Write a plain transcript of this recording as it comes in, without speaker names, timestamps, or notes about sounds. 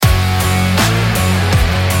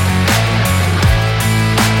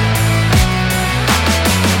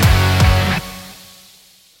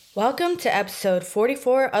Welcome to episode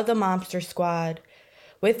 44 of the MOMster Squad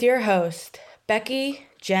with your host, Becci,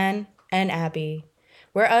 Jenn, and Abby.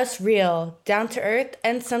 Where us real, down-to-earth,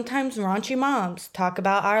 and sometimes raunchy moms talk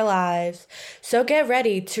about our lives. So get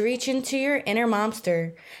ready to reach into your inner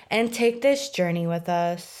momster and take this journey with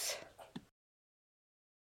us.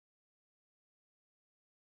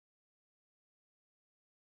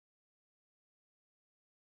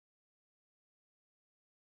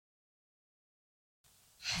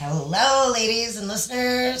 Hello, ladies and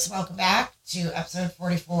listeners. Welcome back to episode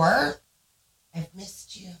 44. I've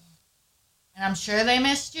missed you. And I'm sure they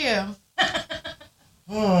missed you.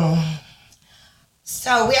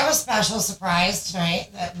 So we have a special surprise tonight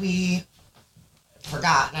that we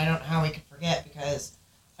forgot. And I don't know how we could forget because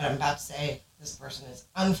what I'm about to say, this person is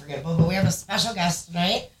unforgettable. But we have a special guest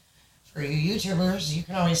tonight. For you YouTubers, you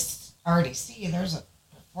can always already see there's a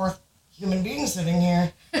fourth human being sitting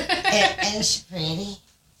here. and she's pretty.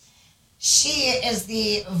 She is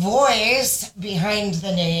the voice behind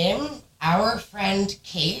the name, our friend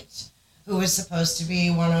Kate, who was supposed to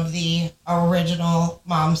be one of the original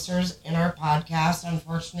momsters in our podcast.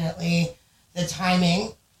 Unfortunately, the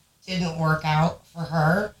timing didn't work out for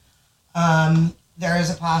her. There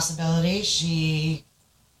is a possibility she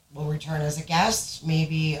will return as a guest,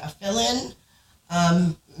 maybe a fill-in.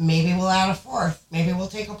 Maybe we'll add a fourth. Maybe we'll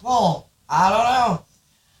take a poll. I don't know.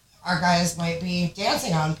 Our guys might be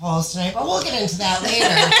dancing on poles tonight, but we'll get into that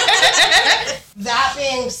later. That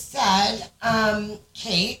being said,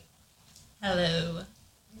 Kate. Hello.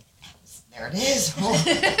 There it is.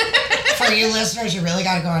 For you listeners, you really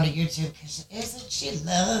got to go onto YouTube because isn't she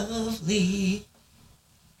lovely?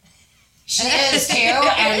 She is too.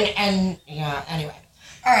 And yeah, anyway.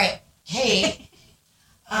 All right, Kate.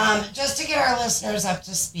 Just to get our listeners up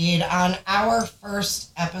to speed on our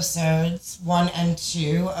first episodes, 1 and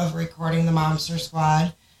 2 of recording the MOMster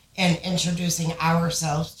Squad and introducing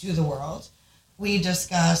ourselves to the world, we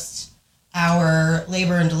discussed our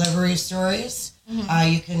labor and delivery stories.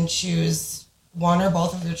 Mm-hmm. You can choose one or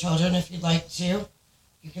both of your children if you'd like to.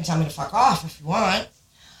 You can tell me to fuck off if you want.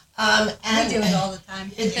 And we do it all the time.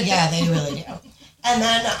 Yeah, they really do. And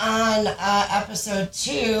then on episode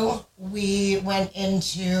 2, we went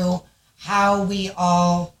into how we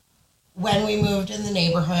all, when we moved in the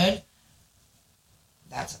neighborhood,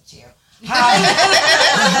 that's up to you, how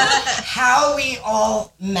we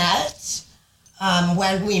all met,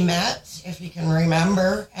 when we met, if you can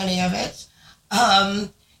remember any of it.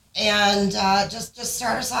 And just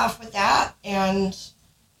start us off with that, and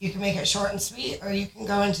you can make it short and sweet, or you can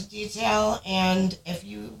go into detail, and if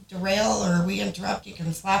you derail or we interrupt, you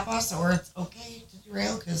can slap us, or it's okay to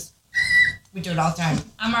derail, because we do it all the time.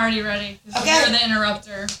 I'm already ready, because okay. you're the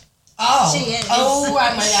interrupter. Oh. She is. Oh,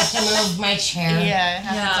 I might have to move my chair. Yeah.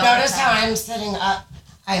 Notice how I'm sitting up.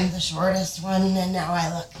 I'm the shortest one, and now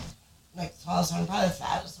I look like the tallest one, probably the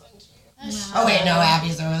fattest one, too. No. Oh, wait, no,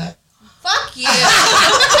 Abby's over there. Fuck you.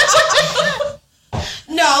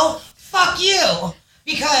 No, fuck you.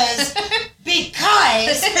 Because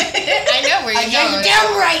I know where you're going. You're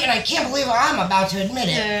damn right, and I can't believe I'm about to admit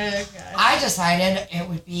it. Okay. I decided it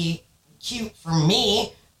would be cute for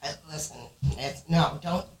me. Listen,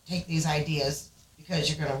 don't take these ideas because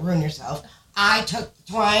you're going to ruin yourself. I took the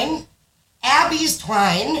twine, Abby's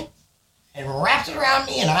twine, and wrapped it around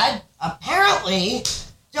me, and I apparently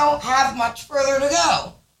don't have much further to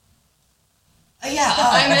go.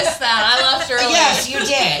 I missed that. I left early. Yes, you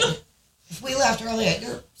did. If we left early at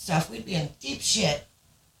your stuff, we'd be in deep shit.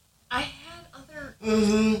 I had other...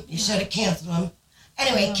 Mm-hmm. You should have canceled them.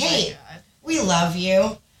 Anyway, Kate, we love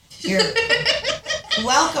you. You're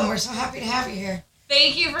welcome. We're so happy to have you here.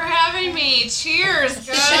 Thank you for having me. Cheers, guys.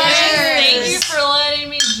 Cheers. Thank you for letting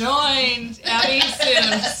me join. Abby,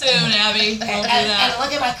 soon, Abby. We'll do that. And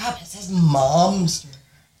look at my cup. It says MOMster.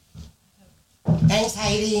 Thanks,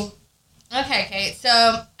 Heidi. Okay, Kate. So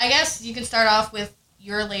I guess you can start off with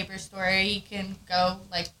your labor story. You can go,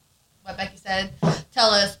 like what Becci said, tell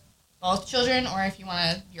us both children, or if you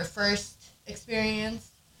want your first experience.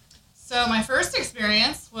 So my first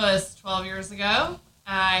experience was 12 years ago.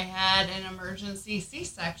 I had an emergency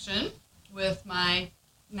C-section with my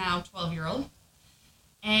now 12-year-old.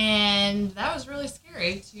 And that was really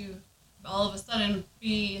scary to all of a sudden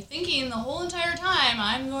be thinking the whole entire time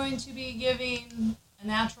I'm going to be giving a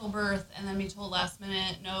natural birth and then be told last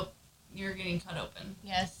minute, nope, you're getting cut open.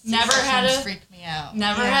 Yes. Never had freak me out.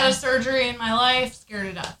 Never had a surgery in my life. Scared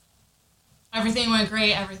to death. Everything went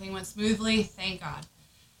great. Everything went smoothly. Thank God.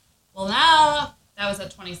 Well, now, that was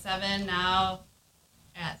at 27. Now,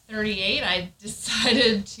 at 38, I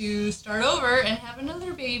decided to start over and have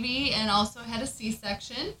another baby and also had a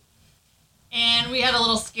C-section. And we had a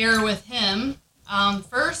little scare with him.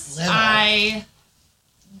 First, Little.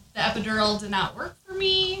 the epidural did not work for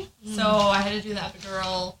me, so I had to do the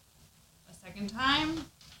epidural a second time.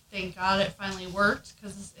 Thank God it finally worked,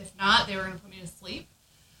 because if not, they were going to put me to sleep.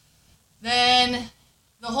 Then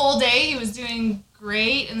the whole day he was doing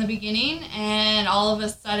great in the beginning, and all of a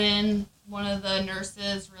sudden one of the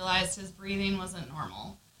nurses realized his breathing wasn't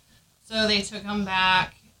normal. So they took him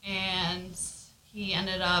back, and he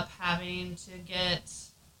ended up having to get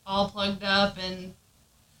all plugged up and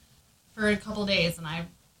for a couple days, and I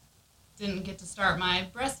didn't get to start my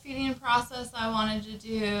breastfeeding process I wanted to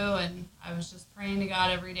do, and I was just praying to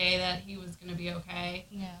God every day that he was going to be okay.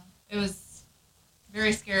 Yeah. It was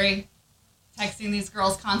very scary, texting these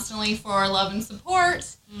girls constantly for love and support.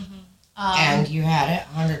 Mm-hmm. And you had it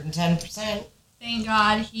 110%. Thank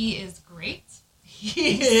God he is great.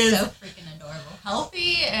 He is so freaking adorable.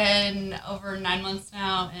 healthy and over 9 months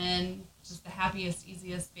now, and just the happiest,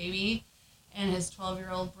 easiest baby. And his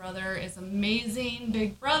 12-year-old brother is amazing,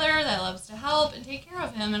 big brother that loves to help and take care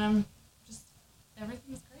of him, and I'm just,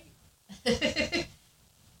 everything's great.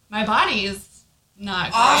 My body is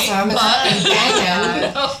not Awesome. great,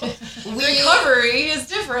 It's but We recovery is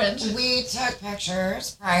different. We took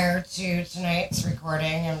pictures prior to tonight's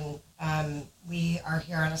recording, and we are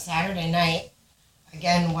here on a Saturday night.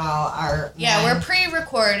 Again, while our Yeah, men- we're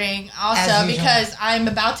pre-recording also As usual. because I'm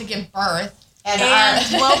about to give birth. and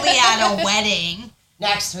And our we'll be at a wedding.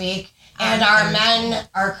 next week, and our men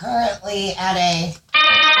are currently at a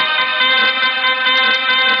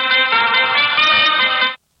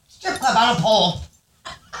strip club on a pole.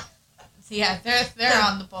 So yeah, they're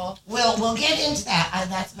on the pole. We'll get into that.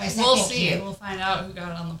 That's my second We'll see. cue. We'll find out who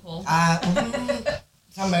got on the pole.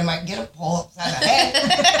 Somebody might get a pole upside the head.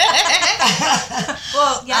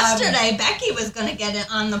 Well, yesterday Becky was going to get it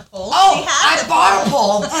on the pole. Oh, She had I it. bought a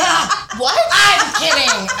pole. What? I'm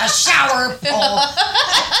kidding. A shower pole.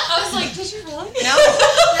 I was like, did you really? No.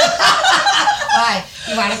 Why?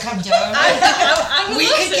 You want to come down? I We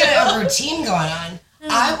could get a routine going on.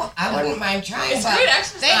 I wouldn't mind trying, It's but great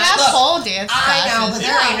exercise. They have Look, pole dance I know, classes. but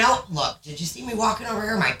there ain't no. Look, did you see me walking over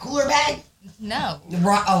here in my cooler bag? No.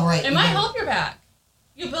 Oh, right. It might help your back.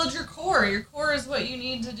 You build your core. Your core is what you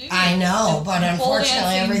need to do. I know, but And pole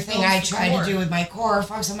unfortunately, dancing everything builds I the try core. to do with my core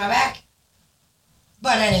fucks on my back.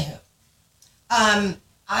 But anywho,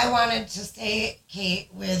 I wanted to stay, Kate,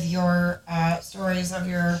 with your stories of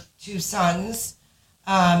your two sons,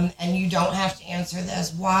 and you don't have to answer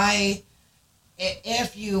this. Why,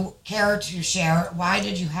 if you care to share, why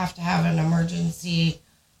did you have to have an emergency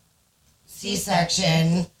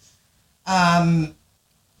C-section?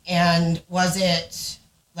 And was it,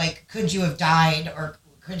 like, could you have died, or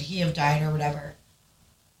could he have died, or whatever?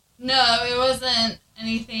 No, it wasn't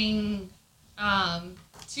anything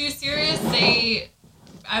too serious.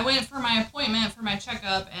 I went for my appointment for my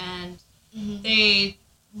checkup, and they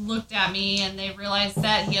looked at me and they realized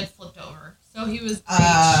that he had flipped over. So he was breached.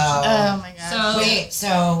 Oh my god. So Wait,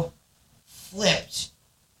 so flipped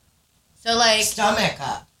So like stomach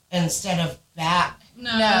up instead of back.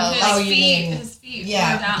 no, No. his Oh, you feet, mean- his feet were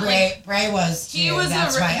Yeah, down. Bray was too. He was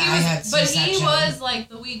That's a, why he I was, had but C-section. he was like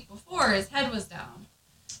the week before. His head was down,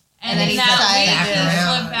 And then he that flipped week back he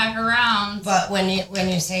around. flipped back around. But when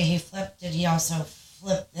you say he flipped, did he also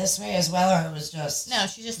flip this way as well, or it was just no,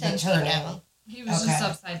 she just the said turning He was just Okay.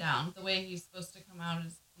 upside down. The way he's supposed to come out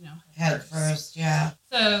is, head first? Yeah.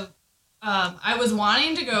 So I was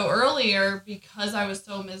wanting to go earlier because I was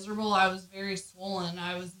so miserable. I was very swollen.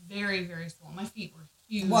 I was very, very swollen. My feet were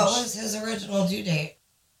huge. What was his original due date?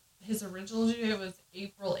 His original due date was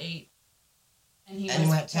April 8th. And he And was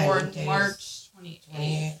what 10 born days? March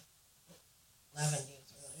 28th. 11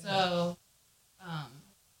 days early. So,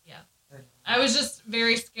 yeah. I was just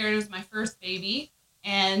very scared. It was my first baby.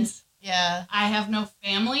 And yeah. I have no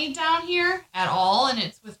family down here at all. And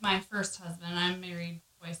it's with my first husband. I'm married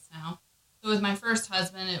twice now. So with my first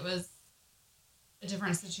husband, it was a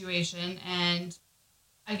different situation. And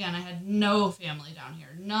again, I had no family down here.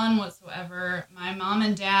 None whatsoever. My mom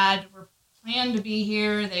and dad were planned to be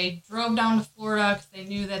here. They drove down to Florida because they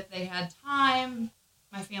knew that they had time.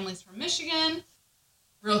 My family's from Michigan.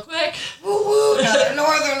 Real quick. Woo woo, another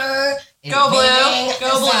northerner. Go blue, invading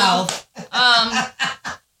go the blue. South.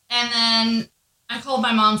 And then I called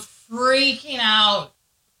my mom freaking out,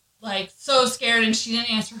 like so scared, and she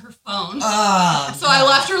didn't answer her phone. Oh, So I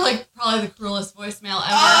left her like probably the cruelest voicemail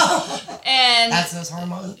ever. Oh, And that's those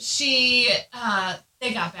hormones.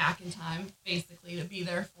 they got back in time basically to be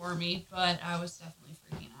there for me, but I was definitely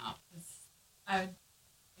freaking out because I,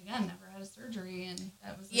 again, never had a surgery, and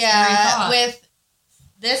that was a scary Yeah. thought. With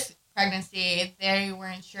this pregnancy, they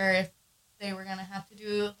weren't sure if they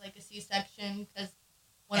C-section because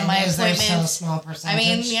one of And my is there appointments. still a small I percentage?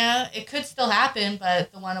 mean, yeah, it could still happen,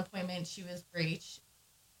 but the one appointment she was breached.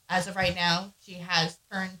 As of right now, she has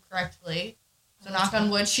turned correctly. So knock on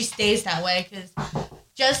wood, she stays that way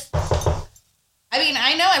because I mean,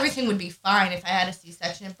 I know everything would be fine if I had a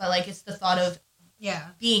C-section, but like it's the thought of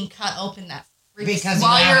being cut open that freaks Because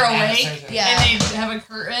while you're haven't had awake, surgery. Yeah. and they have a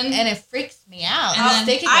curtain, and it freaks me out. And I then was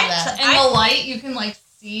thinking of that. and the light you can like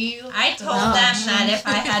see. I told Oh. them that if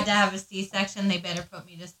I had to have a C-section, they better put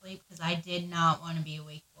me to sleep because I did not want to be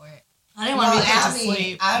awake for it. I didn't want to be put to Abby,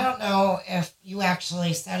 sleep. I don't know if you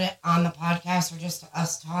actually said it on the podcast or just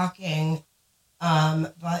us talking,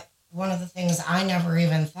 but one of the things I never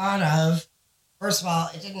even thought of, first of all,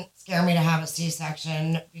 it didn't scare me to have a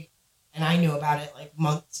C-section, and I knew about it like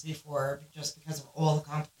months before just because of all the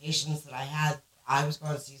complications that I had. I was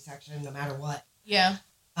going to C-section no matter what. Yeah.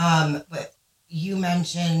 But you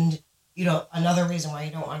mentioned, another reason why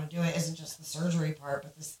you don't want to do it isn't just the surgery part,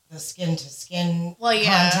 but the skin-to-skin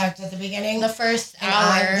contact at the beginning. The first And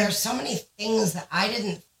hour. there's so many things that I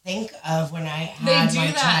didn't think of when I They had do my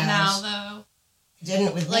that child. now, though.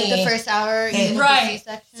 Didn't with like me. the first hour, They- you Right.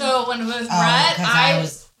 C-section. So when with Rhett, because I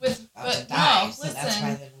was with about to but die, no, so that's why listen.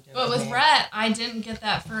 they didn't do it But with with me. Rhett, I didn't get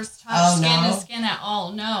that first touch Oh, skin no? to skin at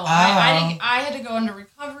all. No, Oh. I had to go into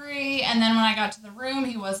recovery, and then when I got to the room,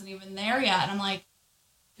 he wasn't even there yet, and I'm like,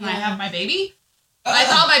 "Can I have my baby?" I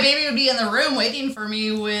thought my baby would be in the room waiting for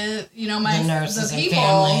me with my The nurses and people,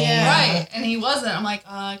 family, yeah. right? And he wasn't. I'm like,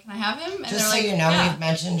 "Can I have him?" And Just they're so like, you know, "Yeah." we've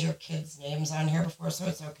mentioned your kids' names on here before, so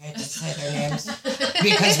it's okay to say their names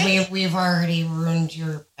because we've already ruined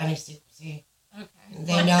any secrecy. Okay.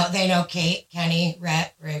 They know Kate, Kenny,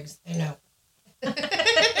 Rhett, Riggs. They know.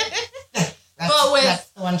 That's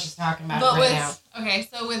the one she's talking about But right now. okay,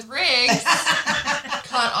 so with Riggs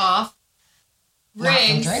cut off, Not from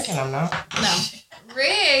Riggs. drinking, I'm not. No.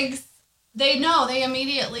 Riggs, they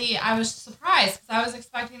immediately, I was surprised because I was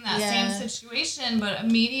expecting that Yeah. same situation, but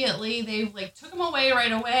immediately they took him away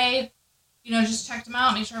right away, just checked him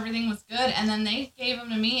out, made sure everything was good, and then they gave him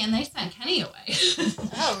to me and they sent Kenny away.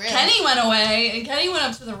 Oh, really? Kenny went away and Kenny went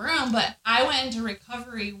up to the room, but I went into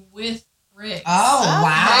recovery with Riggs. Oh,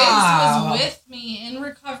 wow. Riggs was with me in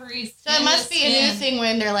recovery. So it must be a new thing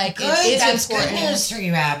when they're like, Good, it is that's important. good news for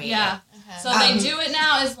you, Abby. Yeah. Okay. So they do it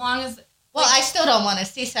now as long as Well, I still don't want a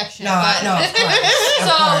C-section. No, but no, of course. Of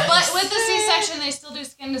So, course. but with the C-section, they still do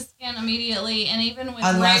skin to skin immediately, and even with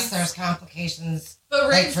Unless Riggs, there's complications. but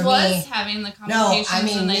like Riggs for was me- having the No, complications, I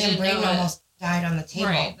mean, and they me and didn't Brayden know it. almost died on the table.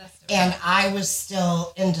 Right, that's different. And I was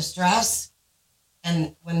still in distress.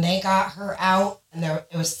 And when they got her out, and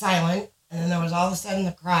it was silent, and then there was all of a sudden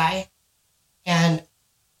the cry, and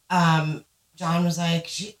John was like,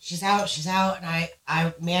 she's out, and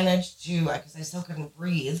I managed to, because I still couldn't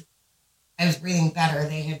breathe. I was breathing better.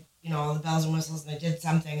 They had, all the bells and whistles, and they did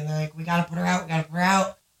something, and they're like, we got to put her out.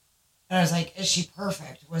 And I was like, is she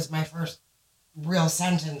perfect? Was my first real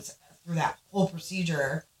sentence through that whole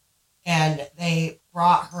procedure. And they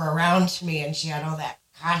brought her around to me, and she had all that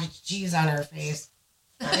cottage cheese on her face.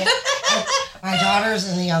 My daughter's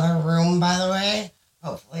in the other room, by the way.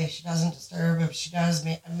 Hopefully she doesn't disturb. If she does,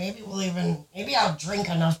 maybe I'll drink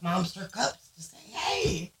enough MOMster cups to say,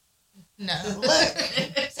 hey, No. look,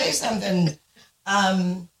 say something.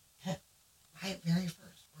 My very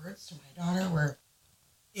first words to my daughter were,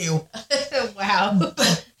 ew. Wow.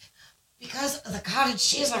 Because of the cottage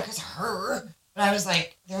cheese, not because of her. But I was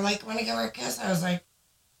like, they're like, want to give her a kiss? I was like,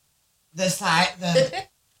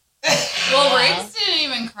 Well, Riggs didn't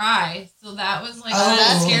even cry, so that was like Oh, kind of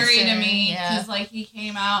that's scary to concerning, me yeah. because he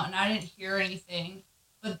came out and I didn't hear anything,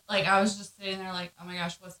 but I was just sitting there like, oh my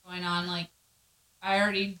gosh, what's going on? I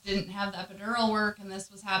already didn't have the epidural work, and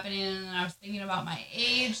this was happening, and I was thinking about my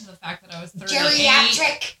age, the fact that I was 38.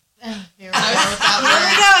 Geriatric. Here we go with Here that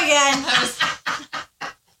we go again. I was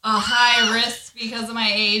a high risk because of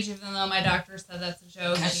my age, even though my doctor said that's a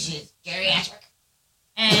joke. Because she's geriatric.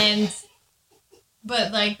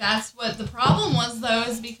 But that's what the problem was, though,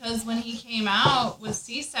 is because when he came out with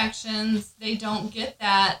C-sections, they don't get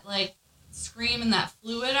that scream and that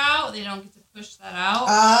fluid out. They don't get to push that out.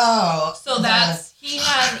 Oh. So that's he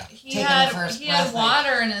Taking the first had breath,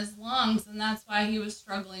 water in his lungs, and that's why he was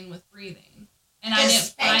struggling with breathing. And I Is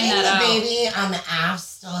didn't find spanking that the out. baby on the ass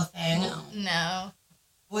still a thing? No. No.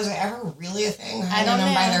 Was it ever really a thing? I Hanging don't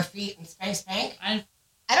them by know. their feet and spank?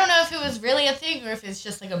 I don't know if it was really a thing or if it's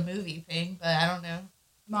just like a movie thing, but I don't know.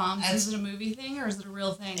 Moms, That's- is it a movie thing or is it a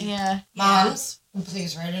real thing? Yeah. Moms,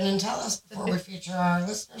 please write in and tell us before we feature our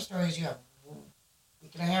listener stories. You have a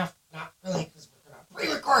week and a half. Not really, because we're going to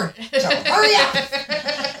pre-record. So hurry up.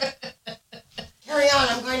 Carry on.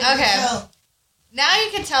 I'm going to Okay. Brazil. Now you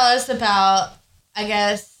can tell us about, I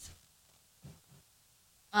guess,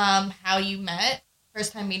 how you met,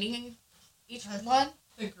 first time meeting each one.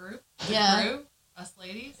 The group? Yeah. Crew? Us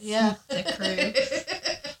ladies? Yeah. The crew.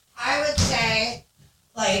 I would say,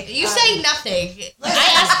 like... You say nothing. I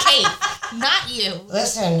asked Kate, not you.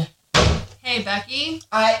 Listen, Hey, Becky.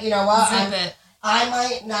 you know what? Zip it. I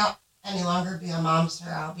might not any longer be a momster.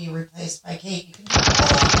 I'll be replaced by Kate. You can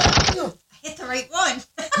do it. I hit the right one.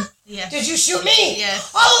 Yes. Did you shoot me?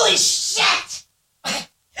 Yes. Holy shit!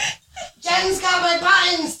 Jen's got my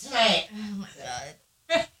buttons tonight. Oh my god.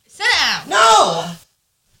 Sit down. No!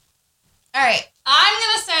 All right. I'm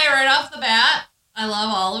going to say right off the bat, I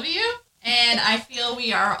love all of you. And I feel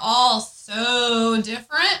we are all so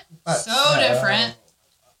different. So different.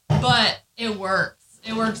 But it works.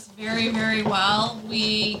 It works very, very well.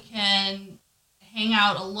 We can hang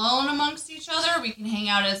out alone amongst each other. We can hang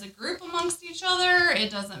out as a group amongst each other. It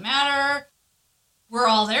doesn't matter. We're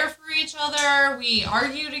all there for each other. We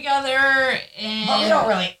argue together. And But we don't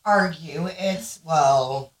really argue. It's,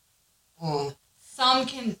 well... some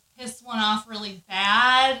can piss one off really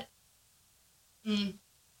bad.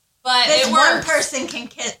 But This it one works. person can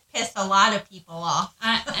piss a lot of people off.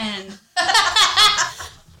 And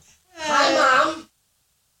Hi, Mom.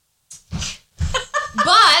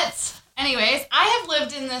 But, anyways, I have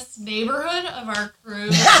lived in this neighborhood of our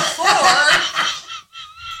crew for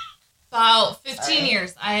about 15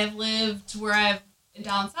 years. I have lived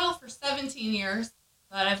down south for 17 years,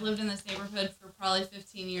 but I've lived in this neighborhood for probably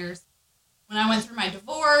 15 years. When I went through my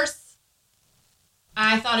divorce,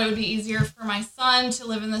 I thought it would be easier for my son to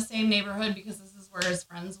live in the same neighborhood because this is where his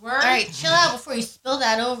friends were. All right, chill out before you spill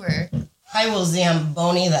that over. I will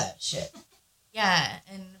Zamboni that shit. Yeah,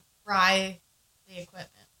 and fry the equipment.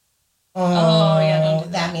 Oh, yeah, don't do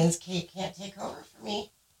That means Kate can't take over for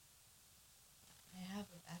me. I have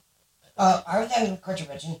a backup. I was having a quit your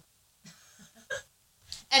bitching.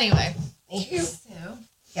 Anyway. Thank you. So,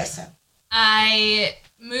 Yes, so. I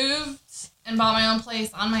moved and bought my own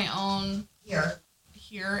place on my own here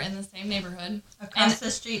in the same neighborhood. Across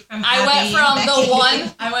the street from I Abby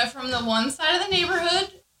went from the one side of the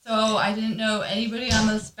neighborhood, so I didn't know anybody on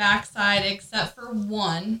this back side except for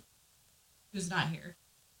one who's not here.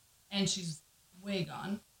 And she's way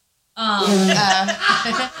gone. I'm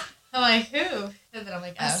like, who? And then I'm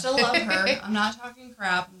like, I still love her. I'm not talking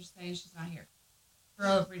crap. I'm just saying she's not here for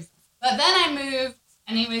other reasons. But then I moved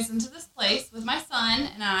anyways into this place with my son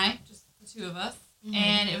and I, just the two of us. Mm-hmm.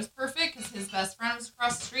 And it was perfect because his best friend was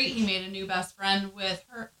across the street. He made a new best friend with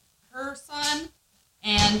her son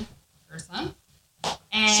and her son.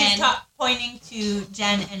 And she's pointing to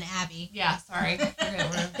Jenn and Abby. Yeah, sorry. We're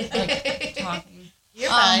like, talking. You're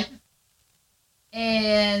fine.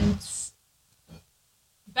 And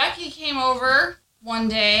Becky came over one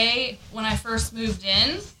day when I first moved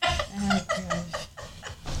in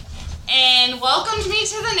and welcomed me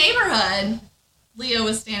to the neighborhood. Leah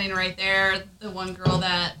was standing right there, the one girl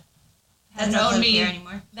that has known me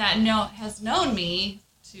anymore. Has known me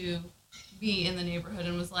to be in the neighborhood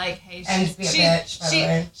and was like, "Hey, she's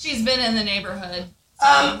been in the neighborhood. So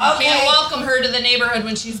Okay. You can't welcome her to the neighborhood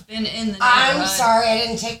when she's been in the neighborhood." I'm sorry I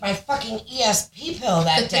didn't take my fucking ESP pill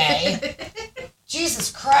that day.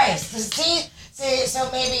 Jesus Christ. See, so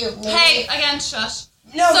maybe... Hey, again, shush.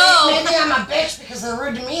 No, maybe I'm a bitch because they're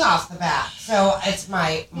rude to me off the bat. So it's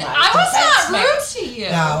my I was not rude to you.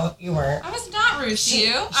 No, you weren't. I was not rude to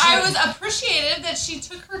you. I was appreciative that she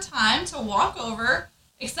took her time to walk over,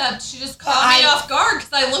 except she just caught me off guard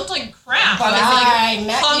because I looked like crap. But I was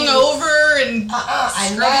like hungover and I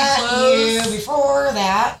scrubby clothes. met you before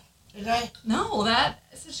that, did I? No, that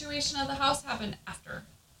situation at the house happened after.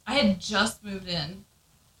 I had just moved in.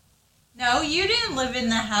 No, you didn't live in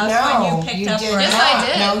the house when you picked up Brett. Yes, I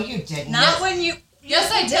did. No, you didn't. Not when you...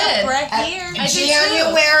 Yes, I did. Brett here.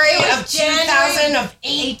 January of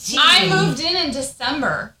 2018. I moved in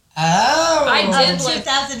December. Oh. I did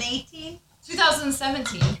 2018?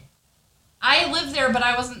 2017. I lived there, but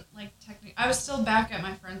I wasn't, like, technically... I was still back at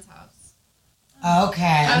my friend's house.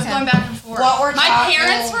 Okay. I was going back and forth. My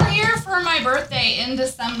parents were here for my birthday in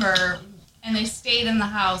December, and they stayed in the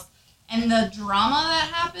house. And the drama that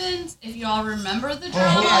happened, if you all remember the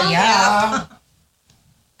drama. Yeah.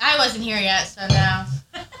 I wasn't here yet, so no.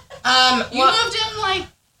 You moved in, like,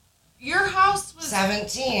 your house was...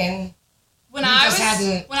 17. When I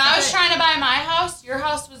was trying to buy my house, your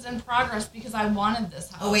house was in progress because I wanted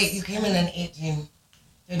this house. Oh, wait, you came in 18.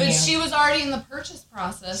 But she was already in the purchase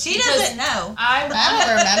process. She doesn't know. I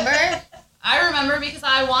don't remember. I remember because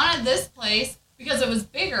I wanted this place because it was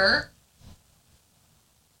bigger.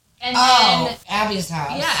 And then Abby's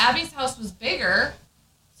house. Yeah, Abby's house was bigger.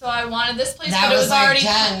 So I wanted this place, That but was like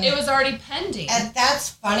Jenn. it was already pending. And that's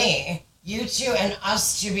funny. You two and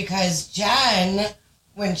us two, because Jenn,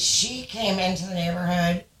 when she came into the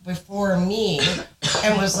neighborhood before me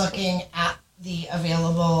and was looking at the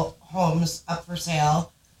available homes up for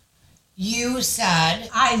sale, you said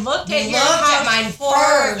I looked at you your looked at house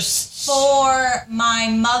mine first. for my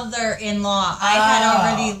mother-in-law.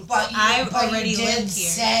 I already you did lived here.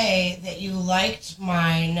 say that you liked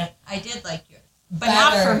mine. I did like yours, but better.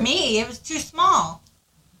 not for me. It was too small.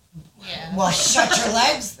 Yeah. Well, shut your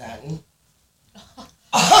legs then.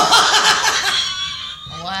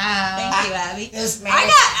 Wow. Thank you, Abby. This man, I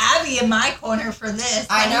got Abby in my corner for this.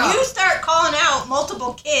 I know. When you start calling out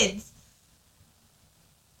multiple kids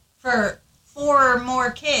for 4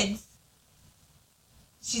 more kids.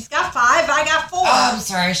 She's got 5. I got 4. I'm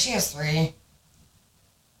sorry. She has 3.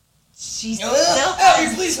 She's still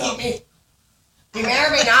Abby, please help me. You may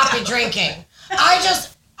or may not be drinking.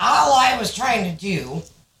 All I was trying to do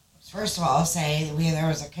was, first of all, say that there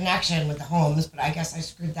was a connection with the homes, but I guess I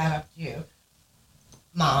screwed that up too.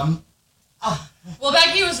 Mom. Oh. Well,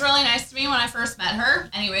 Becky was really nice to me when I first met her.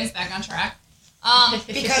 Anyways, back on track.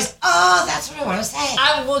 Because, that's what I want to say.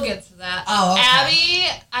 I will get to that. Oh, okay.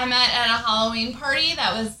 Abby, I met at a Halloween party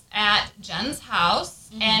that was at Jenn's house,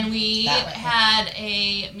 and we had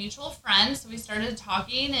a mutual friend, so we started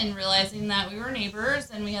talking and realizing that we were neighbors,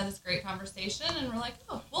 and we had this great conversation, and we're like,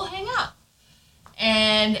 oh, we'll hang out.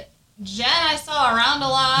 And Jenn I saw around a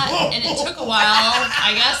lot, and it took a while,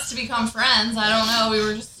 I guess, to become friends. I don't know. We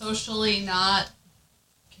were just socially not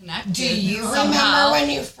connected. Do you somehow. remember when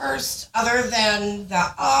you first, other than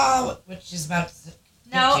the, which is about to...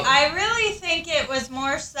 No, I really think it was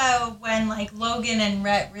more so when like Logan and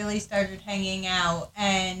Rhett really started hanging out,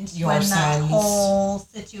 and Your when sons. that whole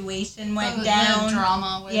situation went down. The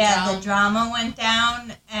drama went yeah, down. the drama went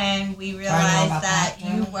down, and we realized that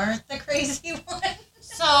you weren't the crazy one.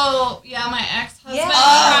 So, yeah, my ex-husband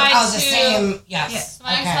Yeah. tried the to... same, yes. Yeah. So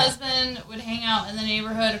my ex-husband would hang out in the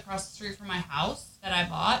neighborhood across the street from my house that I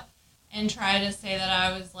bought and try to say that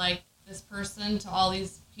I was like this person to all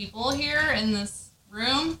these people here in this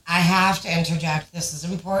room. I have to interject. This is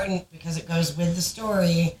important because it goes with the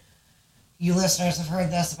story. You listeners have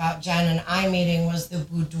heard this about Jenn and I meeting was the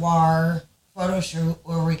boudoir photo shoot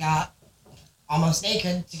where we got almost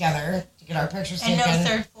naked together to get our pictures And taken. no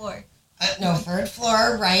 3rd floor. No, 3rd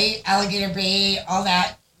floor, right? Alligator Bay, all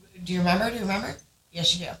that. Do you remember?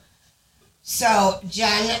 Yes, you do. So,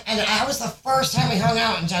 Jenn, and that was the first time we hung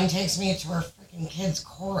out, and Jenn takes me to her freaking kids'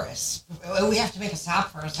 chorus. We have to make a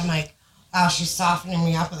stop first. I'm like, wow, she's softening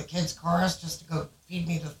me up with a kids' chorus just to go feed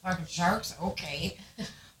me the fucking sharks? Okay.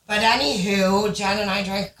 But anywho, Jenn and I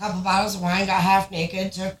drank a couple bottles of wine, got half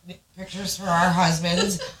naked, took pictures for our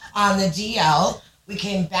husbands on the DL. We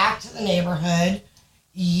came back to the neighborhood.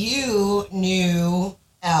 You knew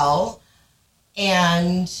Elle,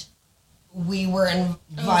 and we were invited.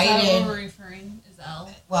 Oh, is that what we're referring? Is Elle?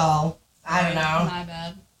 Well, I don't know. My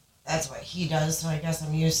bad. That's what he does, so I guess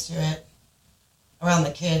I'm used to it around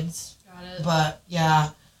the kids. Got it. But yeah,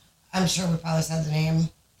 I'm sure we probably said the name.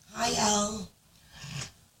 Hi, Elle.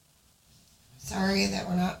 Sorry that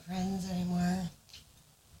we're not friends anymore.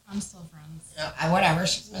 I'm still friends. No, whatever.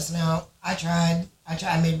 She's missing out. I tried.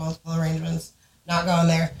 I made multiple arrangements. Not going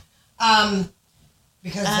there.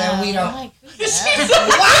 Because then we don't... My goodness.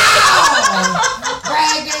 Wow!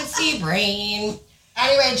 Pregnancy brain.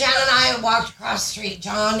 Anyway, Jenn and I walked across the street.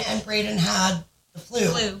 John and Braden had the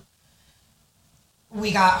flu.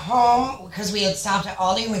 We got home because we had stopped at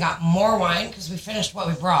Aldi and we got more wine because we finished what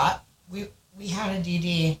we brought. We had a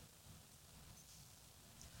DD.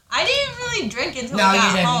 I didn't really drink until No, we got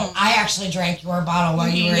you didn't. home. I actually drank your bottle while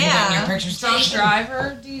you were getting your pictures Drunk taken.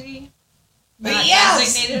 driver, DD? Not Yes,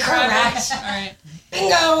 designated correct. driver? All right.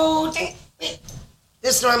 Bingo!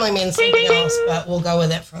 This normally means something else, but we'll go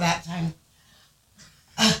with it for that time.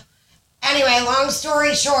 Anyway, long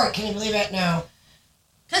story short, can you believe it? No.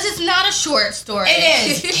 Because it's not a short story.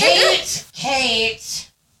 It is.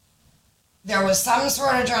 Kate, there was some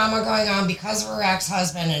sort of drama going on because of her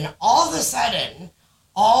ex-husband, and all of a sudden,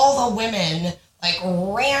 all the women,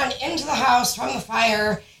 ran into the house from the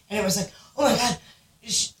fire, and it was like, oh my God.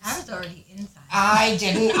 I was already inside. I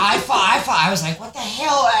didn't. I fought. I was like, what the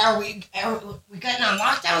hell? Are we getting on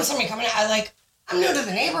lockdown? Somebody coming out? I'm new to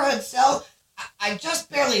the neighborhood still. I just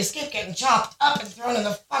barely escaped getting chopped up and thrown in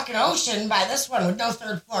the fucking ocean by this one with no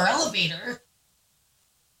 3rd floor elevator.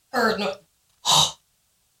 Or, no.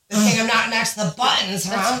 Good thing I'm not next to the buttons,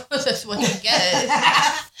 huh? That's what you get.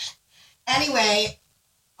 Anyway,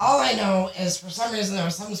 all I know is for some reason there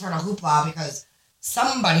was some sort of hoopla because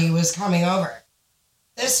somebody was coming over.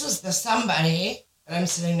 This was the somebody that I'm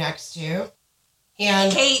sitting next to.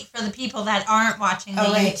 And Kate, for the people that aren't watching the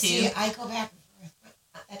wait, YouTube. see, I go back and forth.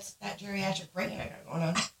 That's that geriatric brain I got going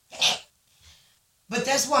on. But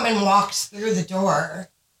this woman walks through the door,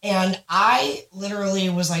 and I literally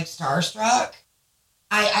was like starstruck.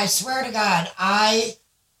 I swear to God, I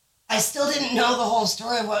still didn't know the whole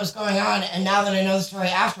story of what was going on, and now that I know the story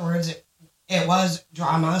afterwards, it was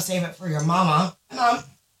drama. Save it for your mama. Mom.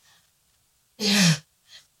 Yeah.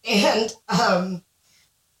 And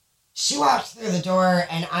she walked through the door,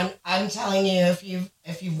 and I'm telling you, if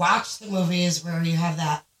you watch the movies where you have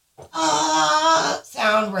that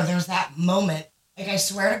sound, where there's that moment, like I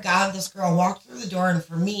swear to God, this girl walked through the door, and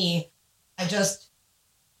for me,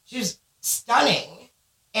 she was stunning,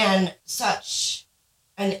 and such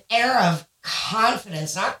an air of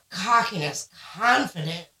confidence, not cockiness,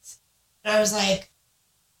 confidence. And I was like,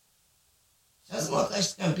 she doesn't look like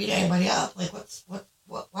she's gonna beat anybody up. Like,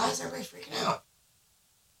 why is everybody freaking out?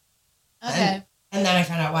 Okay. And then I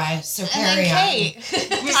found out why. So And carry then on.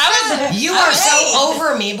 Kate. You are so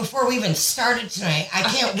over me before we even started tonight. I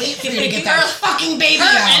can't wait for you to get that fucking baby Her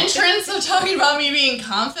out. entrance of talking about me being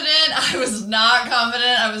confident, I was not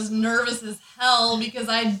confident. I was nervous as hell because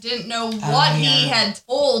I didn't know what he had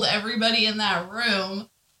told everybody in that room.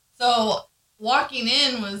 So walking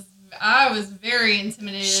in I was very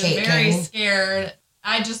intimidated, Shaking. very scared.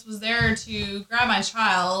 I just was there to grab my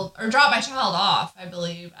child or drop my child off, I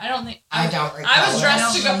believe. I don't recall. I was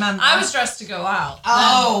dressed to go out.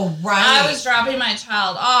 Oh, right. I was dropping my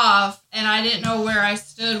child off, and I didn't know where I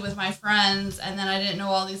stood with my friends, and then I didn't know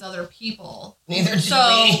all these other people. Neither did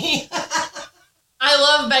we. I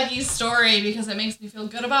love Becky's story because it makes me feel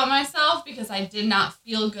good about myself because I did not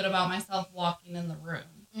feel good about myself walking in the room.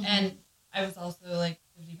 Mm-hmm. And I was also like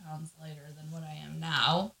 50 pounds lighter than what I am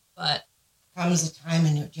now, but... Comes a time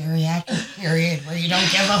in your geriatric period where you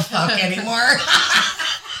don't give a fuck anymore.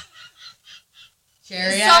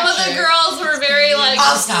 Some of the girls were very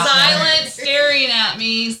silent, staring at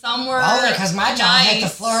me. Some were only because my jaw hit the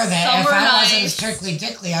floor. That if I wasn't nice. strictly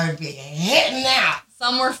dickly, I would be hitting that.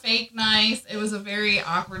 Some were fake nice. It was a very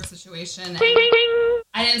awkward situation. And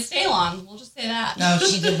I didn't stay long. We'll just say that. No,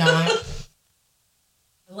 she did not.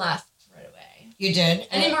 I left right away. You did.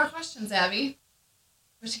 Any more questions, Abby?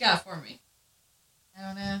 What you got for me? I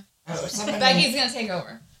don't know. Becky's gonna take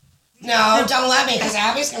over. No, don't let me, because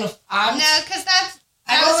Abby's gonna. Because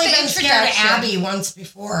I've only been scared of Abby once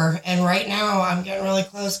before, and right now I'm getting really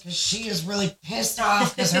close because she is really pissed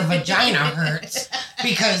off because her vagina hurts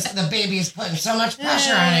because the baby is putting so much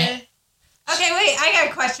pressure on it. Okay, wait. I got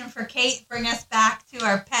a question for Kate. Bring us back to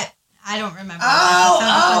our pet. I don't remember.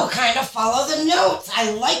 Kind of follow the notes.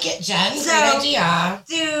 I like it, Jen. So, great idea.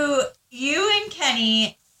 Do you and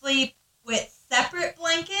Kenny sleep with separate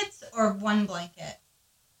blankets or one blanket?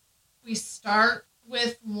 We start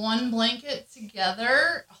with one blanket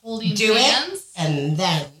together, holding Do hands. And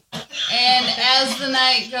then. And as the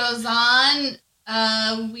night goes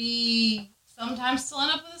on, we sometimes still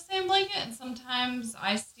end up with the same blanket, and sometimes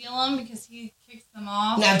I steal them because he kicks them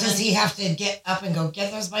off. Now, does he have to get up and go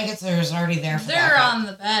get those blankets, or is it already there for They're backup? on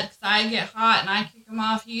the bed because I get hot and I kick them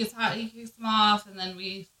off. He gets hot, he kicks them off, and then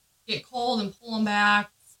we get cold and pull them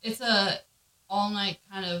back. It's a all-night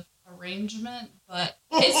kind of arrangement, but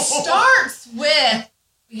it starts with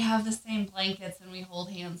we have the same blankets and we hold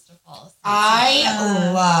hands to fall asleep.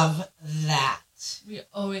 I love that. We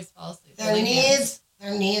always fall asleep. There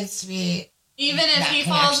needs to be. Even if he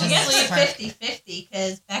falls I guess asleep. we're 50-50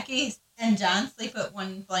 because Becky and John sleep with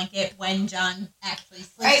one blanket when John actually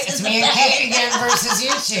sleeps. Right, it's me and Kate again versus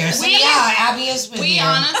you two. So Abby is with you. We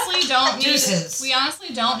honestly don't need. Deuces. We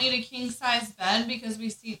honestly don't need a king size bed because we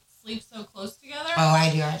sleep so close together. Oh,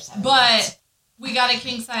 I do have some. But we got a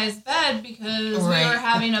king size bed because we Right. were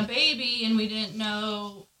having a baby and we didn't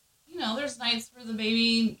know. You know, there's nights where the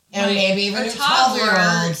baby And maybe even a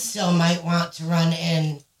 12-year-old still might want to run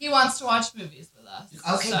in. He wants to watch movies with us.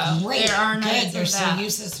 Okay, so great. There are nights Good. There's of some that.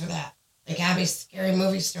 uses for that. Like Abby's scary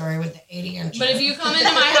movie story with the 80-inch. But if you come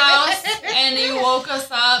into my house and you woke us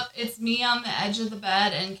up, it's me on the edge of the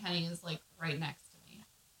bed and Kenny is like right next to me.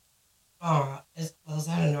 Oh, is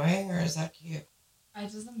that annoying or is that cute?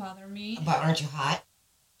 It doesn't bother me. But aren't you hot?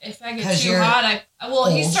 If I get 'Cause too you're hot,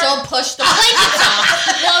 he She'll starts. push the blankets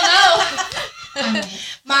off. Well, no.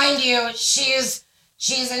 Mind you, she's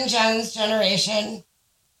in Jen's generation,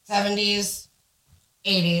 70s,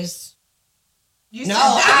 80s. No,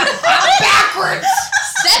 I'm backwards.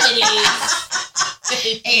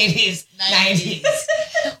 70s. 80s, 90s.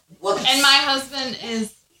 Whoops. And my husband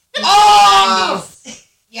is. Oh! 90s.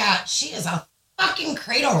 Yeah, she is a fucking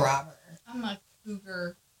cradle robber. I'm a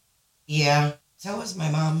cougar. Yeah, so was my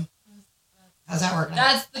mom. How's that working?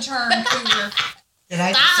 That's the term cougar. Did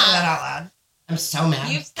I just say that out loud? I'm so mad.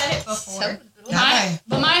 You've said it before. But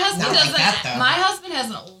my husband Not like doesn't. that, though. My husband has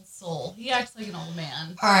an old soul. He acts like an old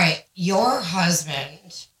man. All right, your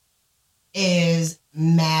husband is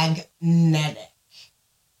magnetic.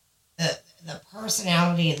 The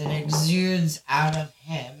personality that exudes out of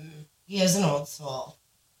him, he is an old soul.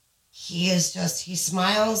 He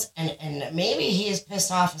smiles, and maybe he is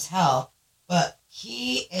pissed off as hell, but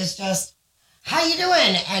he is just, how you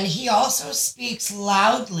doing? And he also speaks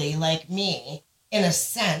loudly like me, in a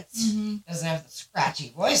sense. Mm-hmm. Doesn't have the scratchy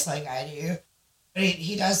voice like I do, but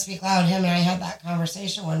he does speak loud. Him and I had that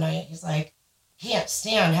conversation one night. He's like, can't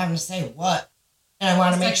stand having to say what. And I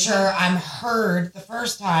want to make sure I'm heard the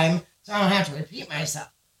first time so I don't have to repeat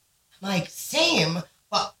myself. I'm like, same,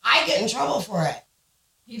 but I get in trouble for it.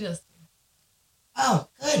 He does too. Oh,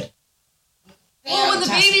 good. Well, when the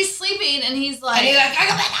Fantastic. baby's sleeping and he's like, And he's like, I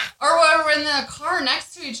go back. or when we're in the car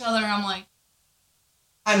next to each other, and I'm like,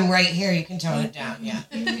 I'm right here. You can tone it down. Yeah.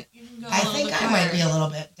 You can go a I little think bit I might higher. be a little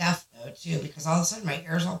bit deaf though too, because all of a sudden my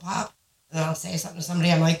ears will pop, and then I'll say something to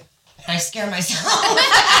somebody. I'm like, and I scare myself.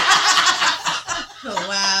 Oh,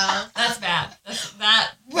 wow. That's bad.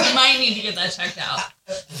 That you might need to get that checked out.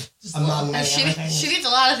 Just a little. Among many She other things. needs a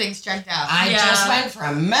lot of things checked out. I just went for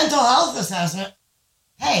a mental health assessment.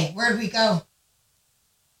 Hey, where'd we go?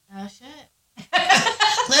 Oh, shit.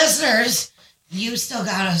 Listeners, you still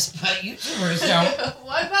got us, but YouTubers don't.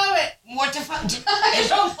 What about it? What the fuck? I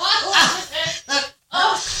don't want it. Look,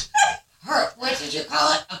 Oh, what did you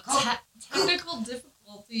call it? A Technical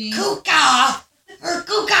difficulty. kuka. Her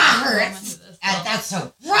kuka hurts. Into this. And that's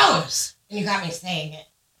so gross. And you got me saying it.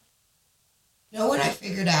 You know what I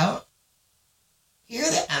figured out? Hear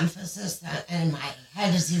the emphasis that in my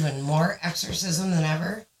head is even more exorcism than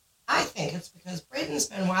ever? I think it's because Braden's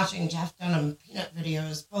been watching Jeff Dunham peanut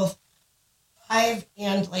videos, both live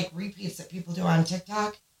and like repeats that people do on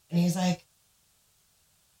TikTok. And he's like,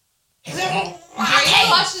 Brady "Okay."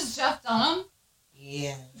 watches Jeff Dunham.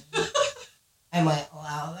 Yeah. I might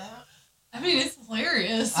allow that. I mean, it's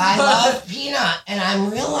hilarious. I but- love peanut, and I'm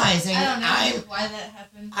realizing I don't know why that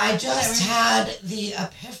happened. I just had the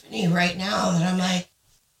epiphany right now that I'm like,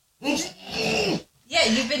 Yeah,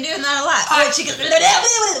 you've been doing that a lot.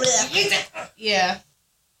 Yeah.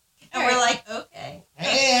 And we're like, okay.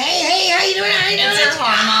 hey, how you doing? How you doing? It's your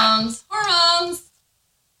hormones. Hormones.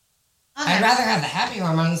 I'd rather have the happy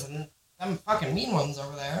hormones than them fucking mean ones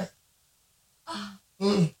over there.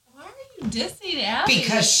 Mm. Why are you dissing Abby?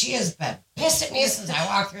 Because she has been pissed at me since I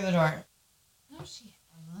walked through the door. No, she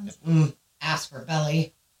hasn't. Ask her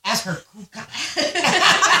belly. Ask her kuka.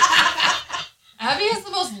 Abby is the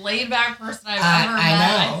most laid back person I've ever I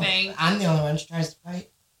met, know. I think. I'm the only one she tries to fight.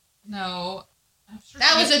 No. I'm sure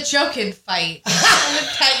That was a joking fight that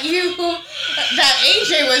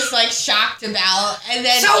AJ was like shocked about, and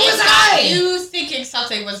then So it was got I. you thinking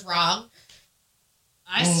something was wrong.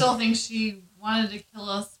 I still think she wanted to kill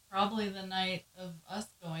us probably the night of us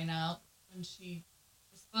going out when she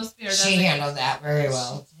was supposed to be our She designated- handled that very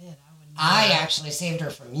well. She did. I wouldn't. I actually saved her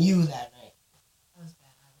from you that night. That was bad.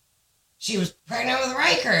 She was pregnant with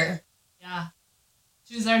Riker, Yeah.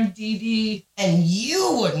 She was our DD. and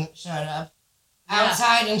you wouldn't shut up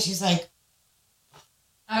outside, and she's like,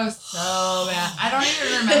 I was so bad. I don't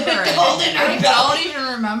even remember it. Cold in her I belly. don't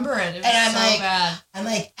even remember it. It was And I'm so like, bad. I'm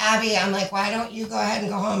like, Abby, why don't you go ahead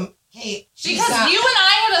and go home? Kate, she's Because not- you and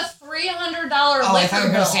I had a $300 Oh, I liquor thought you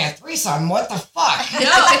were bill. going to say a threesome. What the fuck?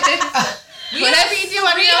 We Whatever had you do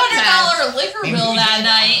on your own $300 liquor Maybe bill we that did.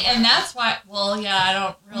 night, and that's why. Well, yeah, I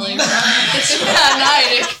don't really remember that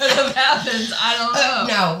night. It could have happened. I don't know.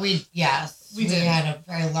 No, we did. had a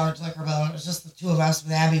very large liquor bill. It was just the two of us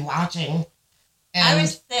with Abby watching. And I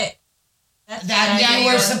was sick. That's that what I you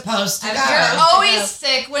did. were supposed to I go. was You're supposed to always go.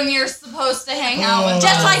 sick when you're supposed to hang out with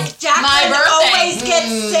Just us. like Jacqueline My birthday. always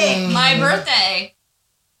gets sick. My birthday.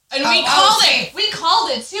 And we Oh, called see. it. We called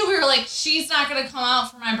it too. We were like, she's not going to come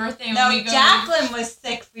out for my birthday when No, we go. Jacqueline was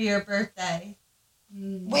sick for your birthday.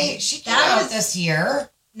 Wait, she came That out was- this year?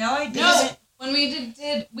 No, I didn't. No, when we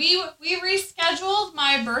did we rescheduled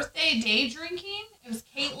my birthday day drinking. It was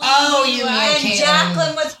Caitlin. Oh, you mean And Caitlin.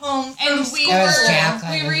 Jacqueline was home from And we school. It was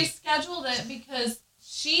Jacqueline. we rescheduled it because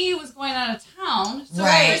she was going out of town. So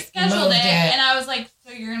Right, we rescheduled moved it, it. and I was like,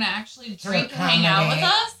 so you're gonna actually To drink and hang out with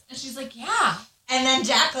accommodate. us? And she's like, yeah. And then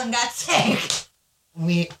Jacqueline got sick.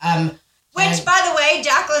 We, Which, by the way,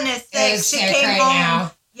 Jacqueline is sick. is She sick came right home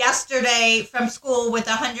now. yesterday from school with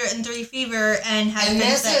 103 fever and has And been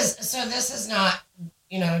this sick. is not,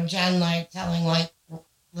 Jenn like telling like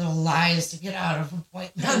little lies to get out of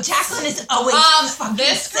appointments. No, Jacqueline is always fucking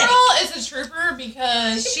this sick. girl is a trooper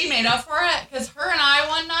because she made up for it. Because her and I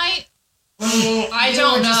one night, I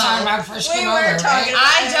don't know. Just talking about first came over, right?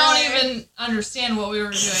 I don't even understand what we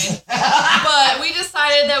were doing. But we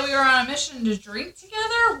decided that we were on a mission to drink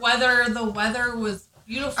together, whether the weather was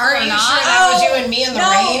beautiful Are or you not. sure that was you and me in the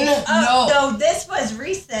rain? No. No, this was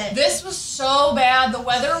recent. This was so bad. The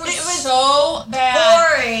weather was so bad.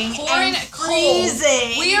 Pouring and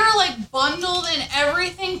freezing. We are like bundled in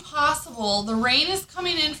everything possible. The rain is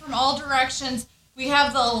coming in from all directions. We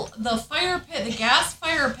have the fire pit, the gas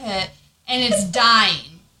fire pit, and it's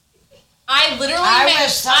dying. I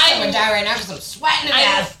wish something would die right now because I'm sweating to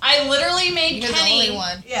death. I literally made You're Kenny. the only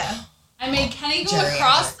one. Yeah. I made Kenny go Jerry,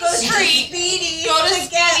 across the street Speedy Go to to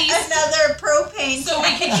get Speedy's. another propane so we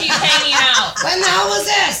tank. could keep hanging out. When the hell was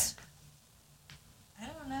this? I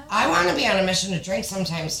don't know. I want to be on a mission to drink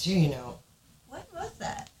sometimes too, you know. What was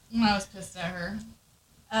that? I was pissed at her.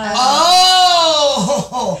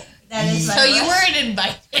 Oh! That is So you weren't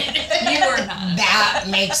invited. You were not. That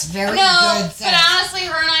makes very No, good but sense. honestly,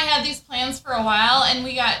 her and I had these plans for a while, and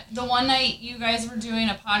we got the one night you guys were doing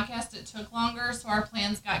a podcast. It took longer, so our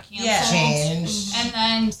plans got canceled. Yeah. Changed. And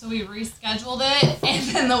then, so we rescheduled it, and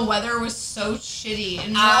then the weather was so shitty,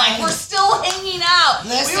 and we were like, we're still hanging out.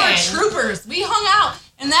 Listen. We were troopers. We hung out,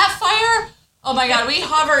 and that fire. Oh my God, we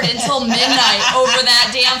hovered until midnight over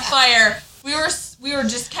that damn fire. We were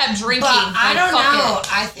just kept drinking. But I like, don't fuck know.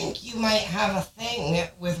 it. I think you might have a thing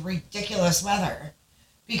with ridiculous weather.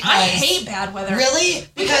 Because I hate bad weather. Really?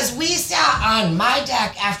 Because we sat on my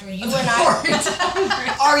deck after you and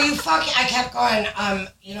I. Are you fucking? I kept going.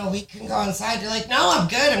 We can go inside. You're like, no, I'm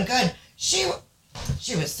good. She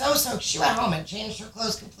was so soaked. She went home and changed her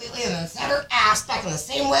clothes completely, and then sat her ass back in the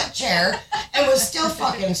same wet chair, and was still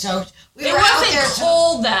fucking soaked. It wasn't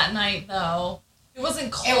cold that night, though. It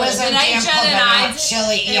wasn't cold. It was the night damp, Jenn and I did,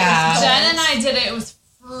 chilly. Yeah. Jenn and I did it. It was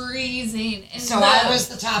freezing. And So I was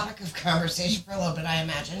the topic of conversation for a little bit, I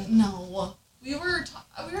imagine. No, we were talking.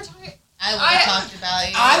 I would have talked about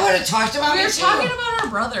you. I would have talked about We me were too. talking about our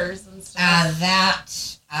brothers and stuff. That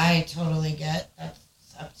I totally get. That's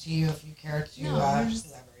up to you if you care to elaborate.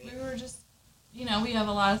 we were just, we have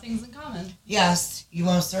a lot of things in common. Yes, you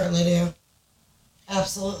most certainly do.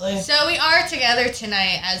 Absolutely. So we are together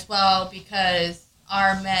tonight as well because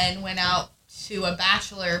our men went out to a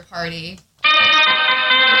bachelor party.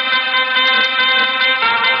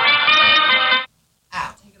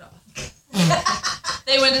 Ow. Take it off.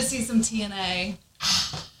 They went to see some TNA,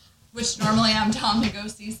 which normally I'm down to go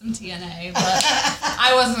see some TNA, but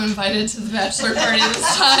I wasn't invited to the bachelor party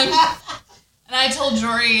this time. And I told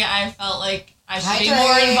Jory I felt like I should be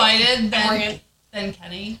more invited than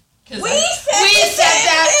Kenny. We said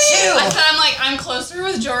that too. I'm closer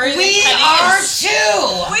with Jory than We Kenny are is.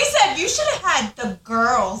 too. We said you should have had the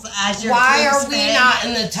girls as your Why are we groomsmen. not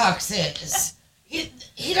in the tuxes?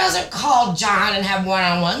 He doesn't call John and have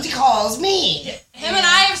one-on-ones. He calls me. Him and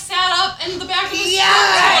I have sat up in the back of the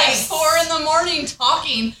Yes. school at 4 a.m.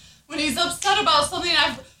 talking when he's upset about something.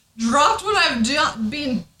 I've dropped what I've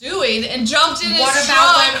been doing and jumped in his truck. What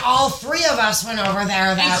about when all three of us went over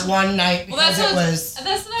there that one night because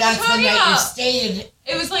that's the night I'm that's the talking night about. you stayed,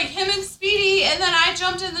 It was like him and Speedy, and then I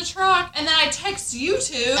jumped in the truck, and then I texted you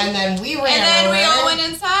two. and then we ran And then over. we all went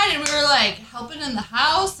inside, and we were like helping in the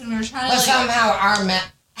house, and we were trying to But somehow our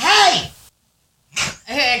hey,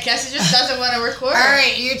 I guess it just doesn't want to record. all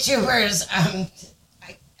right, YouTubers.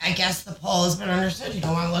 I guess the poll has been understood. You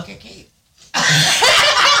don't want to look at Kate.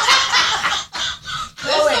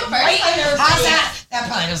 How's that? That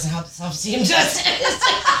probably doesn't help the self-esteem, does it?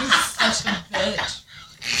 You're such a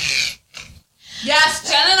bitch. Yes,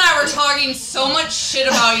 Jenn and I were talking so much shit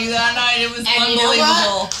about you that night. It was And unbelievable. you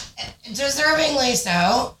know what? Deservingly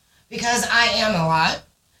so, because I am a lot.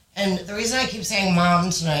 And the reason I keep saying mom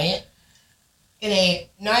tonight, in a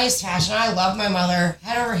nice fashion, I love my mother,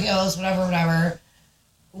 head over heels, whatever.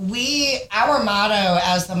 Our motto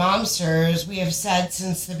as the Momsters, we have said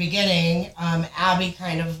since the beginning, Abby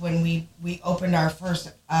kind of, when we opened our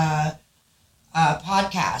first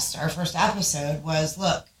podcast, our first episode, was,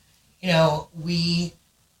 look, we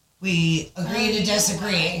agree to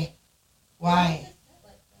disagree. Why?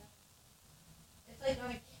 It's like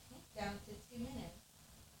on a countdown to 2 minutes.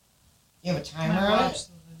 You have a timer on it?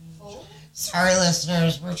 Sorry,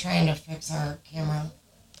 listeners, we're trying to fix our camera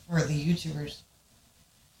for the YouTubers.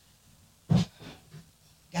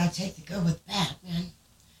 Gotta take the good with the bad, man.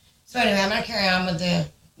 So anyway, I'm gonna carry on with the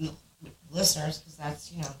listeners, because that's,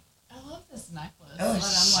 I love this necklace. Oh, but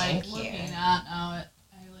I'm like thank looking you. at now.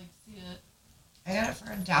 I like see it. I got it for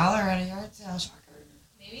 $1 at a yard sale. Shocker.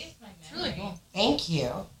 Maybe it's my memory. It's really cool. Thank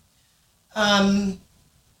you.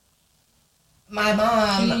 My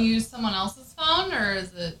mom. Can you use someone else's phone, or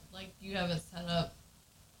is it like you have it set up?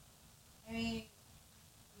 I mean,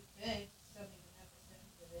 we could. Just don't even have to send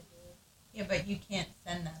the video. Yeah, but you can't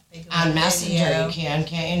send that big of a On Messenger video. you can't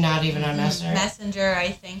you? Not even on Messenger? Messenger, I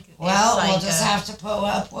think. Well, is we'll like just have to pull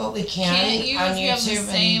up what we can Can't you on if you have the YouTube.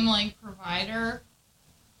 same like provider?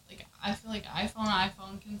 Like I feel like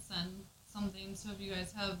iPhone can send something. So if you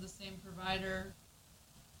guys have the same provider,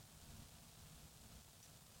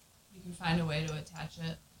 you can find a way to attach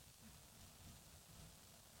it.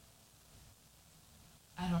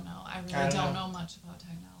 I don't know. I really don't know much about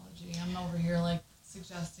technology. I'm over here like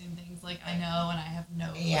suggesting things like I know and I have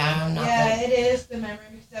no clue. Yeah, I'm not Yeah, good. it is the memory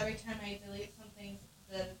because every time I delete something,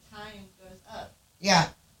 the time goes up.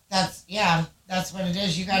 That's what it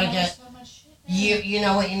is. You gotta get so much shit there. you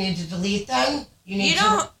know what you need to delete then? You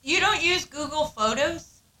don't use Google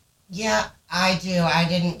Photos? Yeah, I do. I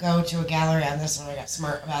didn't go to a gallery on this one. I got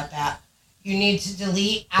smart about that. You need to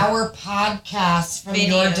delete our podcasts from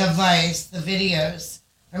your Videos. device, the videos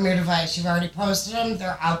from your device. You've already posted them.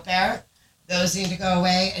 They're out there. Those need to go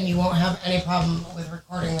away, and you won't have any problem with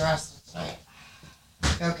recording the rest of tonight.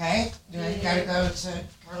 Okay? Do I gotta go to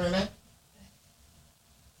cameraman?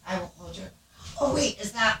 I will hold you. Oh, wait.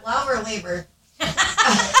 Is that love or labor?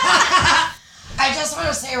 I just want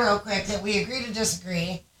to say real quick that we agree to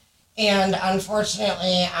disagree. And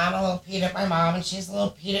unfortunately, I'm a little peeved at my mom, and she's a little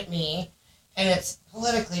peeved at me. And it's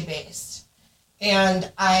politically based.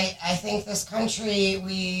 And I think this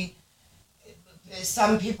country,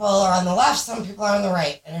 some people are on the left, some people are on the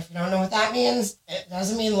right. And if you don't know what that means, it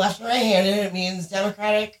doesn't mean left or right-handed. It means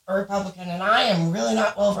Democratic or Republican. And I am really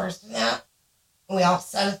not well-versed in that. And we all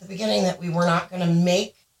said at the beginning that we were not going to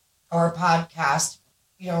make our podcast.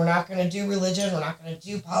 We're not going to do religion. We're not going to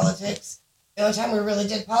do politics. The only time we really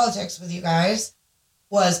did politics with you guys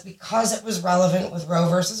was because it was relevant with Roe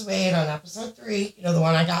versus Wade on episode 3, the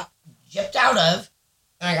one I got gypped out of.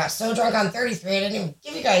 And I got so drunk on 33, I didn't even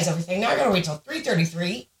give you guys everything. Now I gotta wait till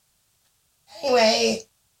 3:33. Anyway,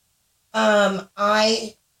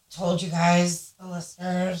 I told you guys, the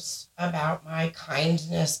listeners, about my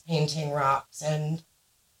kindness painting rocks. And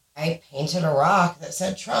I painted a rock that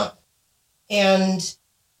said Trump. And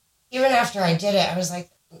even after I did it, I was like,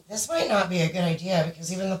 this might not be a good idea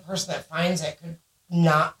because even the person that finds it could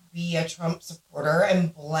not be a Trump supporter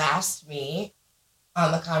and blast me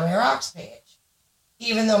on the Conway Rocks page.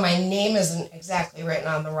 Even though my name isn't exactly written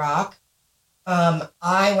on the rock,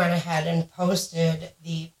 I went ahead and posted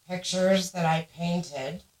the pictures that I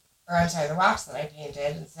painted, the rocks that I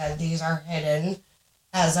painted, and said these are hidden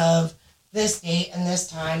as of this date and this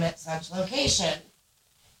time at such location.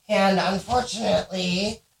 And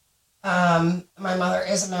unfortunately, my mother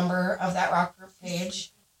is a member of that rock group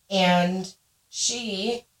page, and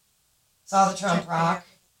she saw the Trump rock,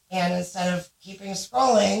 and instead of keeping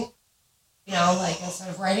scrolling, instead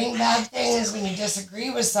of writing bad things when you disagree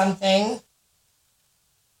with something,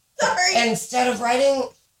 instead of writing,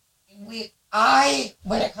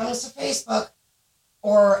 when it comes to Facebook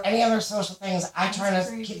or any other social things, I try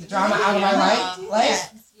to keep the drama out of my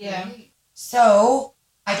life. Yeah. So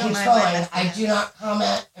I keep Don't mind my scrolling. messages. I do not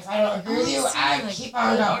comment. If I don't agree with you, I keep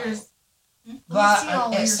on going.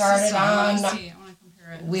 But it started I on. want to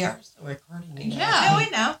compare it. We are still recording. You know. Yeah. No, we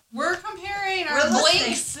know. We're comparing our We're listening.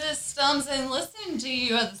 blank systems and listening to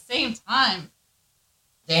you at the same time.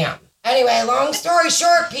 Damn. Anyway, long story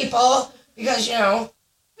short, people, because,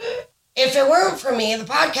 if it weren't for me, the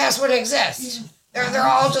podcast wouldn't exist. They're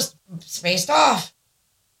all just spaced off.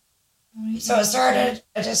 So it started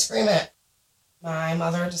a disagreement. My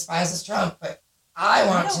mother despises Trump, but I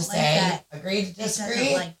want to say, agree to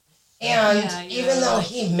disagree. And even though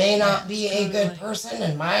he may not be a good person,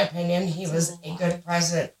 in my opinion, he was a good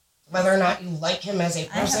president. Whether or not you like him as a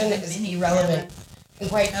person is irrelevant. And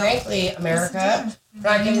quite frankly, America, we're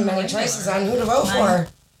not given many choices on who to vote for.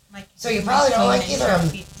 So you probably don't like either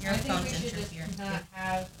of them. Your I think phone's we should just interfering. not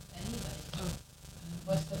have anybody.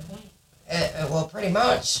 What's the point? Well, pretty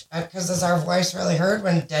much. Because is our voice really heard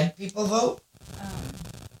when dead people vote?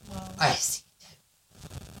 Well, I see.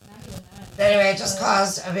 not even that. But anyway, it just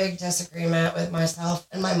caused a big disagreement with myself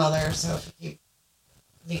and my mother. So if you keep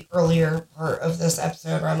the earlier part of this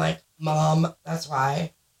episode where I'm like, Mom, that's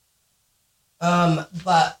why.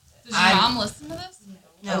 But Does your mom listen to this?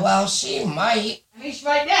 No. well, she might, I mean,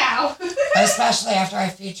 right now. especially after I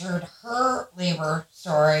featured her labor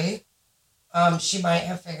story. She might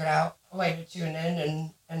have figured out a way to tune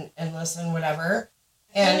in and listen, whatever.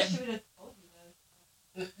 And she would have told you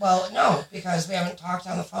that. well, no, because we haven't talked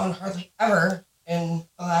on the phone hardly ever in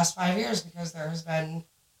the last 5 years because there has been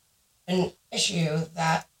an issue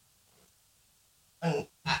that, and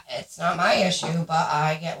it's not my issue, but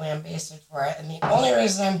I get lambasted for it. And the only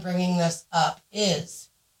reason I'm bringing this up is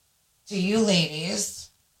to you ladies.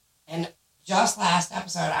 And just last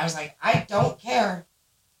episode, I was like, I don't care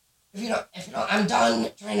if you don't. I'm done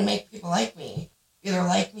trying to make people like me. You either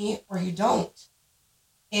like me or you don't.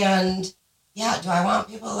 And yeah, do I want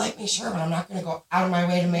people to like me? Sure, but I'm not going to go out of my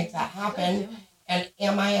way to make that happen. And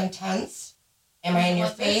am I intense? Am I in your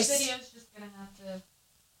face? This video's just going to have to...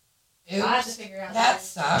 Oops, I'll have to figure out that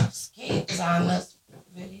sucks. Kate is on this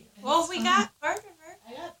video. Well, we got part of her.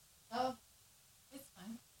 I got... Oh, it's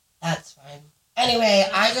fine. That's fine. Anyway,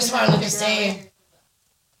 I just wanted to say...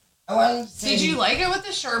 Did you like it with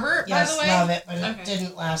the sherbet, Yes, by the way? love it, but Okay. it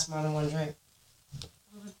didn't last more than one drink.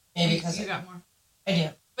 Maybe because you got more. I do.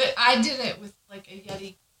 But I did it with like a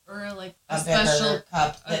Yeti or like a bigger special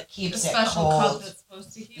cup that keeps a it special cold. cup that's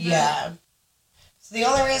supposed to keep it. Yeah. So the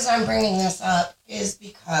only reason I'm bringing this up is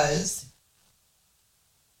because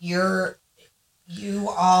you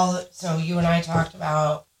all, so you and I talked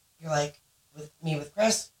about, you're like, with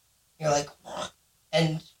Chris, you're like,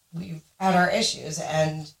 and we've had our issues,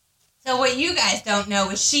 and So what you guys don't know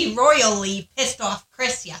is she royally pissed off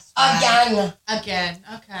Chris yesterday. again,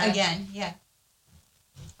 Okay. Again, yeah.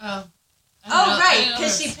 Oh. Oh, right,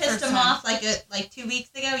 because she pissed him off like 2 weeks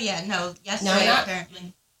ago. Yeah, no, yesterday not-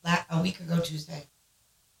 apparently. a week ago Tuesday.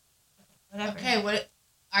 Whatever. Okay, what...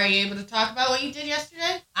 Are you able to talk about what you did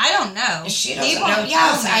yesterday? I don't know. She He doesn't won't know. tell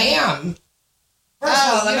Yes, me. I am. First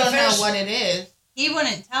of all, you let me don't know finish. what it is. He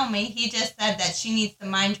wouldn't tell me. He just said that she needs to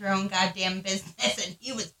mind her own goddamn business, and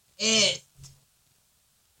he was pissed.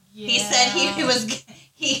 Yeah. He said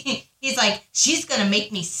he's like, she's gonna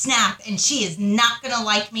make me snap, and she is not gonna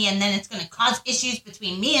like me, and then it's gonna cause issues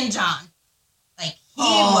between me and John. Like, he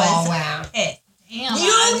was wow. pissed. Damn.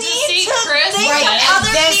 You I need see to Chris think Right, of and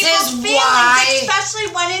other this people's is feelings, why- especially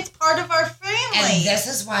when it's part of our family. And this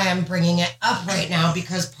is why I'm bringing it up right now,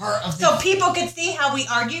 because part of the... So people could see how we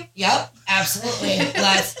argue. Yep, absolutely.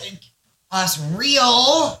 Let's us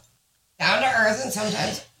real, down to earth, and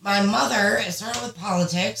sometimes my mother, it started with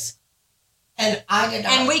politics, and I did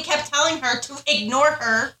not... And we kept telling her to ignore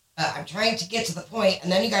her. I'm trying to get to the point,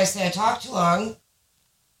 and then you guys say I talk too long.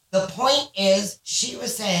 The point is, she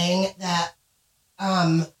was saying that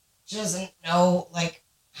she doesn't know, like,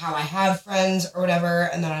 how I have friends or whatever,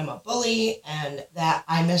 and that I'm a bully, and that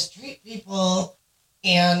I mistreat people.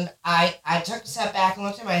 And I took a step back and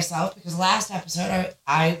looked at myself, because last episode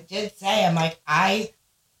I did say, I'm like, I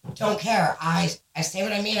don't care. I say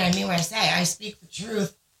what I mean what I say. I speak the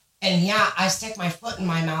truth. And yeah, I stick my foot in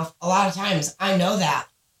my mouth a lot of times. I know that.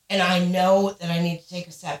 And I know that I need to take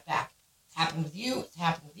a step back. It's happened with you. It's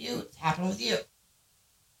happened with you. It's happened with you.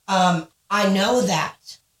 I know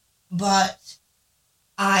that. But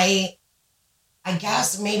I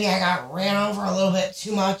guess maybe I got ran over a little bit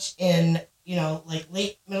too much in, like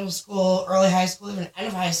late middle school, early high school, even end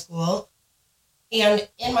of high school. And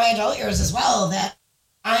in my adult years as well, that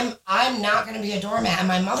I'm not going to be a doormat. And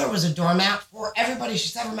my mother was a doormat for everybody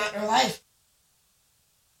she's ever met in her life.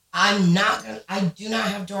 I do not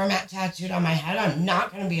have doormat tattooed on my head. I'm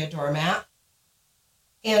not going to be a doormat.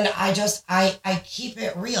 And I keep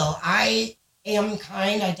it real. I am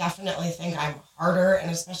kind. I definitely think I'm harder,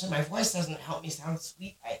 and especially my voice doesn't help me sound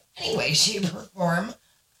sweet by any way, shape, or form.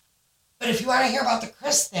 But if you want to hear about the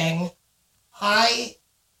Chris thing, I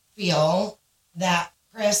feel that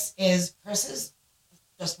Chris is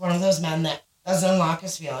just one of those men that doesn't unlock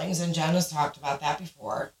his feelings, and Jenn has talked about that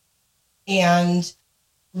before. And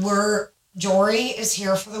Jory is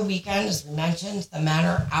here for the weekend, as we mentioned. The men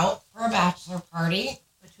are out for a bachelor party,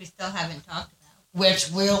 Which we still haven't talked about.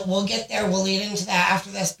 which we'll get there. We'll lead into that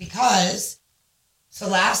after this, because so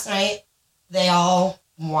last night they all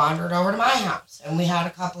wandered over to my house, and we had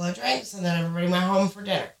a couple of drinks, and then everybody went home for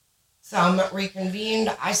dinner. Some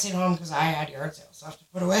reconvened. I stayed home because I had yard sale stuff to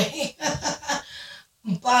put away.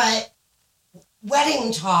 But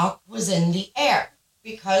wedding talk was in the air.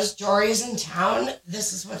 Because Jory's in town,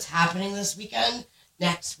 this is what's happening this weekend.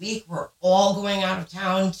 Next week, we're all going out of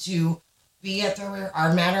town to be at the Rear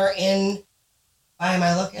Art Matter in... Why am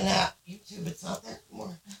I looking at YouTube? It's not there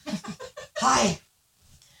anymore. Hi.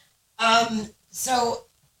 So,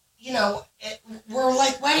 we're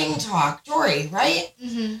like wedding talk, Jory, right?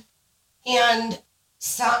 Mm-hmm. And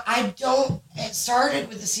so it started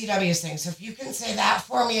with the CW's thing. So if you can say that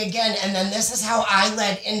for me again, and then this is how I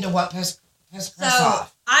led into what pissed Chris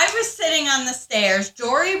off. I was sitting on the stairs.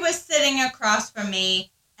 Jory was sitting across from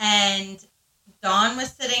me, and Dawn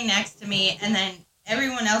was sitting next to me, and then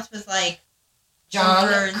everyone else was like John,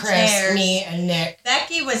 over in Chris, chairs. me, and Nick.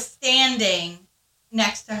 Becky was standing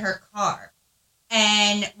next to her car.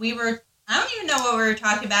 And I don't even know what we were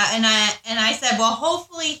talking about. And I said, well,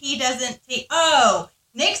 hopefully he doesn't take,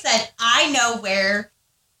 Nick said, I know where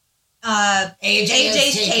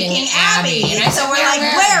AJ's taking Abby. And so we're like,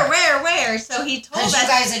 where? So he told us. You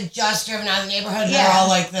guys had just driven out of the neighborhood and they're all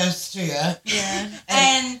like this to you. Yeah.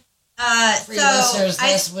 And for your listeners,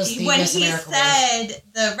 this was the when Miss he America said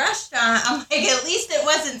the restaurant, I'm like, at least it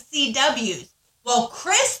wasn't CW's. Well,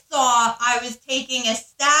 Chris thought I was taking a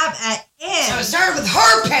stab at him. So it started with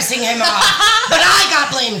her pissing him off, but I got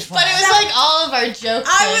blamed for it. But it was like all of our jokes.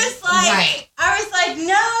 I was like,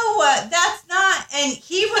 no, that's not, and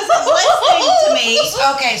he wasn't listening to me.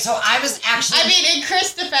 Okay, so I was actually. I mean, in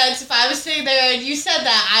Chris' defense, if I was sitting there and you said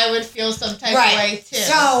that, I would feel some type of way too.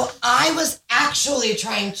 So I was actually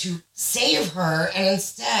trying to save her and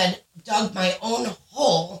instead dug my own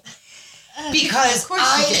hole. Because of course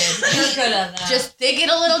you did. You're good at that. Just dig it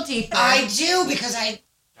a little deeper. I do, because I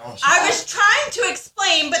was trying to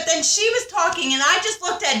explain, but then she was talking, and I just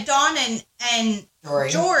looked at Dawn and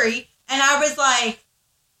Jory, and I was like,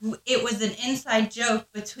 it was an inside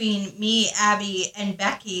joke between me, Abby, and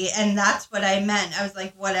Becci, and that's what I meant. I was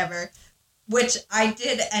like, whatever. Which I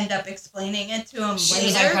did end up explaining it to him later. She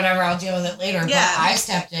was like, whatever, I'll deal with it later. Yeah. But I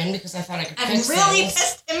stepped in because I thought I could fix it. And really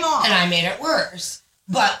pissed him off. And I made it worse.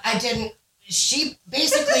 But I didn't.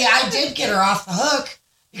 I did get her off the hook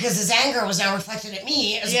because his anger was now reflected at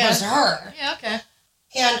me as opposed to her. Yeah, okay.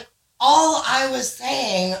 And all I was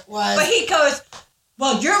saying was... But he goes,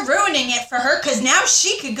 well, you're ruining it for her because now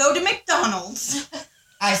she could go to McDonald's.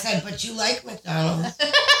 I said, but you like McDonald's.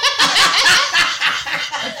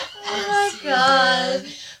 Oh my God.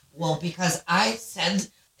 Well, because I said...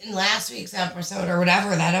 in last week's episode, or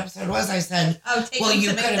whatever that episode was, I said, you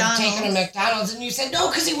could have taken a McDonald's. And you said, no,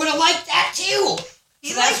 because he would have liked that too.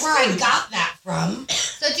 So that's where I got that from.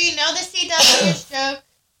 So do you know the CW's joke?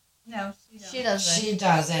 No, she doesn't. She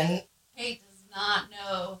doesn't. Kate does not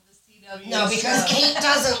know the CW's No, because Kate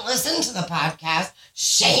doesn't listen to the podcast.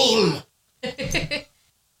 Shame.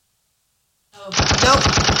 Nope.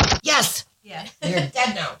 Yes. Yeah. You're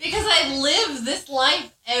dead now. Because I live this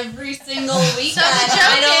life every single week. So the joke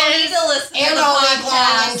I don't need to listen to the all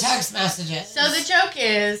podcast. in text messages. So the joke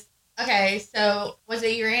is, okay, so was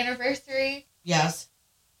it your anniversary? Yes.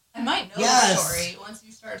 I might know the story once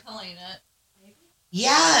you start telling it. Maybe?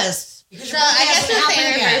 Yes. So I guess it was the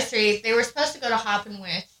anniversary. They were supposed to go to Hop and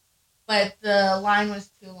Witch, but the line was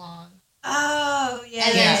too long. Oh, yeah.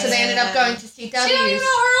 And then, so they ended up going to CW's. She don't even know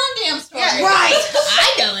her own damn story. Yeah, right.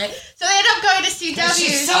 I know it. So they ended up going to CW's.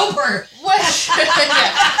 She's sober. Which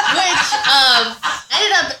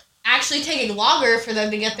ended up actually taking longer for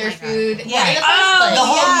them to get their food in the first place. The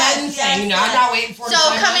whole men thing. No, I'm not waiting for it.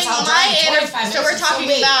 So we're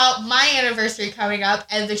talking about my anniversary coming up,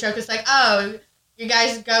 and the joke is like, oh, you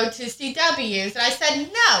guys go to CW's. And I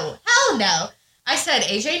said, no, hell no. I said,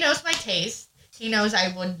 AJ knows my taste. He knows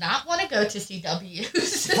I would not want to go to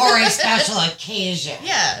CW's. For a special occasion.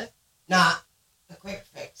 Yeah. Not a quick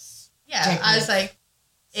fix. Yeah, I was like,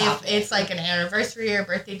 if it's like an anniversary or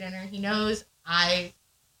birthday dinner, he knows I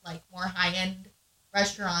like more high-end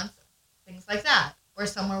restaurants, things like that, or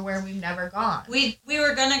somewhere where we've never gone. We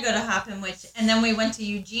were going to go to Hop and Witch, and then we went to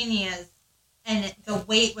Eugenia's, and the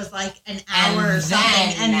wait was like an hour or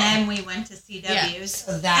something, and then we went to CW's,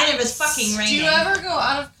 and it was fucking raining. Do you ever go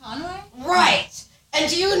out of Conway? Right. And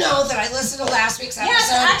do you know that I listened to last week's episode?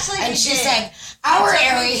 Yes, actually, and she said our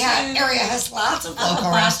area has lots of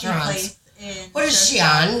local restaurants. What is she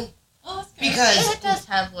on? Oh, that's good. Because it does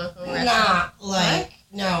have local restaurants. Not like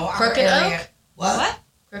our Crooked area. Oak? What?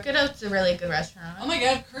 Crooked Oak's a really good restaurant. Oh my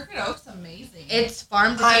God, Crooked Oak's amazing. It's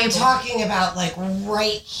farm to I'm table. talking about like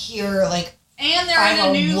right here, like. And they're in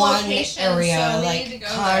a new location, area, so they like need to go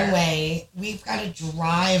Conway. There. We've got to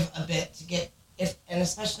drive a bit to get, and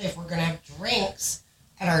especially if we're going to have drinks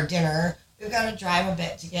at our dinner, we've got to drive a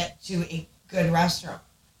bit to get to a good restaurant.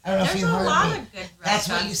 I don't know if you heard me. There's a lot of good restaurants. That's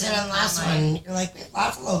what you said on the last one. You're like, we have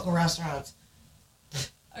lots of local restaurants.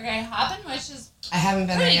 Okay, Hop and Witch is I haven't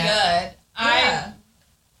been pretty there yet. good. Yeah.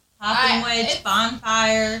 Hop and Witch,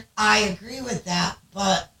 Bonfire. I agree with that,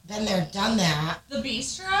 but been there, done that. The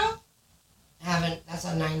Bistro? Haven't. That's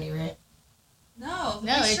on 90, right? No, the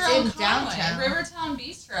No, Bistro it's in Conway, downtown. Rivertown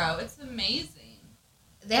Bistro. It's amazing.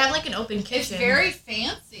 They have like an open kitchen. It's very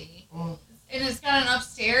fancy. Mm. And it's got an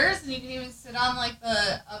upstairs, and you can even sit on like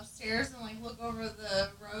the upstairs and like look over the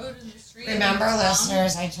road and the street. Remember,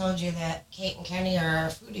 listeners, I told you that Kate and Kenny are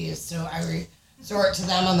foodies, so I resort to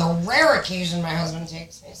them on the rare occasion my husband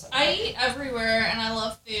takes me somewhere. I eat everywhere, and I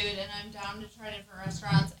love food, and I'm down to try different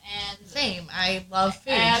restaurants. And Same. I love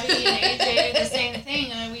food. Abby and AJ do the same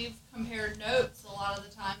thing, and we've compared notes a lot of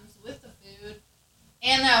the times with the food.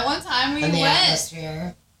 And that one time we And the went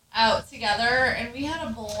atmosphere. out together and we had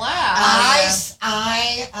a blast.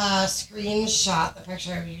 I screenshot the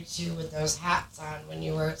picture of you two with those hats on when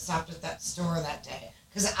you were stopped at that store that day.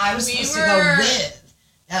 Because I was supposed to go with.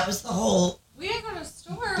 That was the whole... We didn't go to a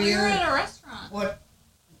store. Beer. We were at a restaurant. What?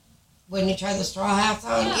 When you tried the straw hats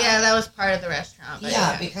on? Yeah, that was part of the restaurant.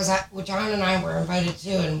 Yeah, because John and I were invited too,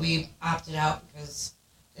 and we opted out because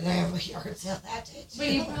didn't I have a yard sale that day too? But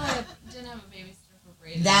you probably didn't have a babysitter for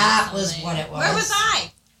Brady. That was what it was. Where was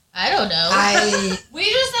I? I don't know. We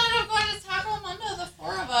just ended up going to Taco Mundo, the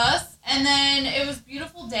four of us, and then it was a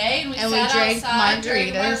beautiful day, and we And sat we drank outside,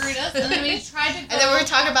 margaritas. and then we tried to go. And then we were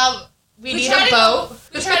talking about we need tried a to boat.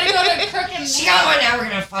 We tried to go to Crooked. She got one. Now we're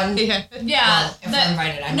gonna have fun. Yeah. Yeah. Well, if we're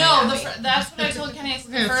invited, I might No, not be. that's what I told Kenny. It's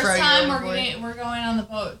the We're gonna first throw you time overboard. we're going on the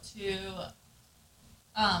boat to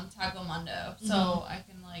Taco Mundo, so I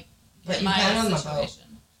can like But get you've my been on the situation.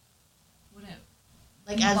 When it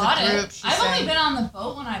Like we as bought a group, it. she I've said. only been on the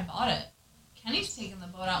boat when I bought it. Kenny's taken the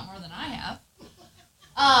boat out more than I have.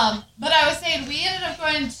 But I was saying we ended up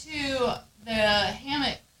going to the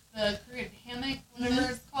hammock, the crooked hammock, whatever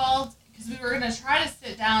it's called, because we were gonna try to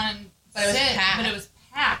sit down and But it was sit, packed. but it was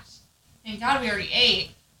packed. Thank God we already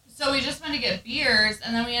ate. So we just went to get beers,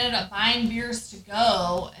 and then we ended up buying beers to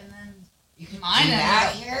go, and then You could mine do ended that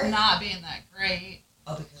up here. not being that great.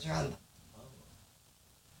 Oh, because you're on the boat.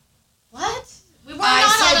 What? We were I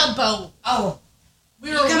not said- on a boat. Oh, We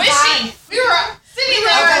You were can wishing. buy- We were sitting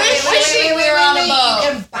there okay, wishing we were on the boat. You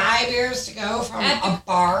can buy beers to go from At a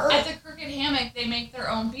bar. At the Crooked Hammock, they make their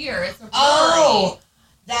own beer. It's a brewery. Oh,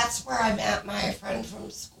 that's where I met my friend from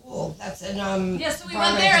school. That's in Yeah, so we Bar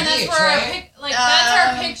went there, and Beach, that's where right?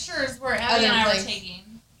 that's our pictures where Abby and I other were place.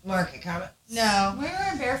 taking. Market Comment. No. We were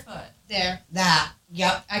in barefoot. There. That.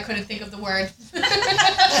 Yep. I couldn't think of the word. I was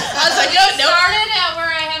I like, no. started at where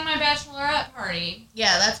I had my bachelorette party.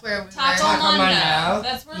 Yeah, that's where we Taco were. Mundo. Mundo.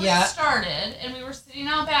 That's where Yeah. we started, and we were sitting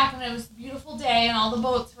out back, and it was a beautiful day, and all the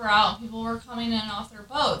boats were out, and people were coming in off their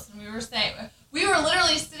boats, and we were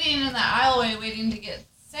literally sitting in the aisleway waiting to get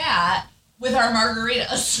sat with our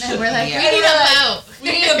margaritas. And we're like, Yeah. we need a boat.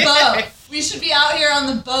 We need a boat. We should be out here on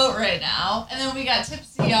the boat right now. And then we got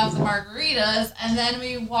tipsy off the margaritas, and then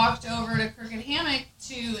we walked over to Crooked Hammock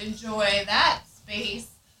to enjoy that space.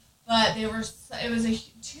 But it was a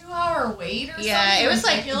 2-hour wait or something. Yeah, it was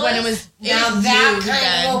like ridiculous. when it was. Now it that was kind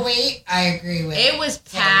huge of a wait, I agree with. then. It was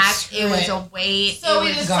So packed. screw It was it. a wait. So it we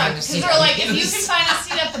was just gone like, to because see we're like, if you reviews. can find a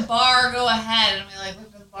seat at the bar, go ahead. And we like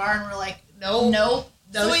looked at the bar and we're like, Nope. nope.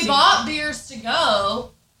 No So we seat. bought beers to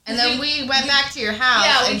go. And then we went back to your house.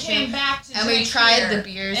 Yeah, we and came back to and we drink tried beer. the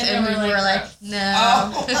beers, And and they we were were like, like, no.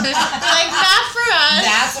 Oh. Like, not for us.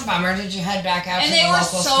 That's a bummer. Did you head back out And to they the were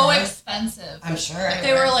local so store? expensive. I'm sure.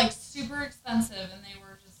 They were like super expensive, and they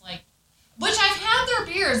were just like, which I've had their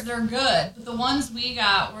beers, they're good, but the ones we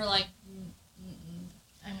got were like,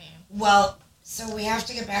 I mean, Well, so we have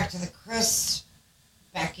to get back to the Chris,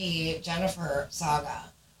 Becci, Jennifer saga.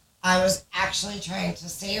 I was actually trying to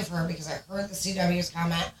save her because I heard the CW's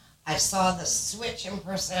comment. I saw the switch in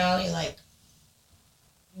personality, like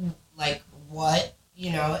what,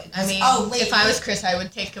 you know? I mean, wait, if I was Chris, I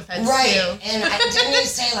would take offense right, too. and didn't you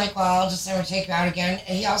say like, well, I'll just never take you out again?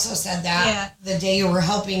 And he also said that the day you were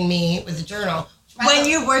helping me with the journal. When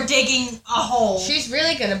you were digging a hole. She's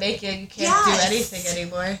really gonna make it. You can't do anything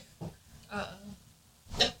anymore.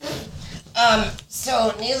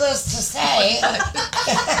 So needless to say,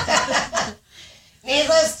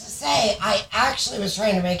 I actually was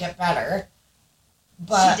trying to make it better,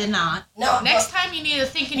 but She did not. no. Next time you need to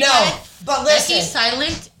think in no, your head. but listen. Becky's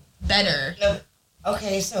silent. Better. No,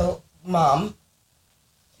 okay, so Mom.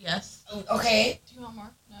 Yes. Okay, do you want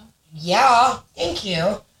more? No. yeah, thank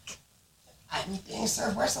you. I'm being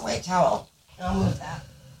served. Where's the white towel? I'll move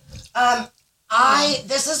that.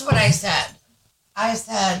 This is what I said. I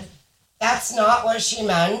said, that's not what she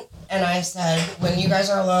meant. And I said, when you guys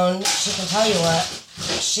are alone, she can tell you what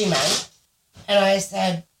she meant. And I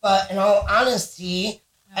said, but in all honesty,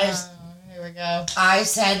 Here we go. I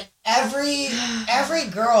said, every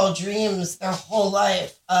girl dreams their whole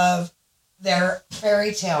life of their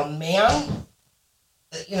fairy tale man.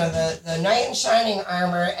 You know, the knight in shining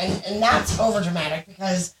armor, and that's overdramatic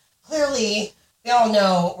because clearly they all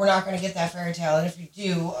know we're not going to get that fairy tale, and if you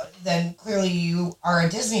do, then clearly you are a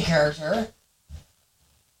Disney character.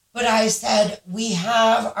 But I said, we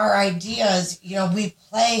have our ideas, you know, we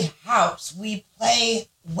play house, we play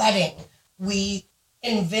wedding, we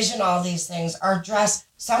envision all these things. Our dress,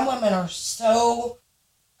 some women are so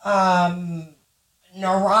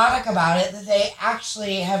neurotic about it that they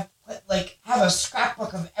actually have have a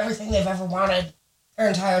scrapbook of everything they've ever wanted their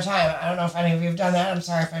entire time. I don't know if any of you have done that. I'm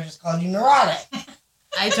sorry if I just called you neurotic.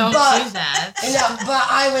 I don't do that. But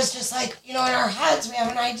I was just like, in our heads we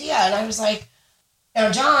have an idea, and I was like,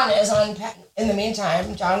 now John is on. In the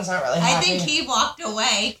meantime, John's not really happy. I think he walked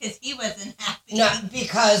away because he wasn't happy. No,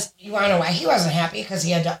 because you want to know why he wasn't happy? Because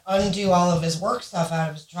he had to undo all of his work stuff out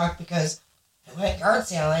of his truck because I went yard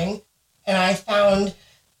sailing, and I found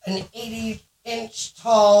an 80-inch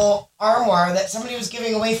tall armoire that somebody was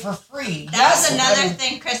giving away for free. That's another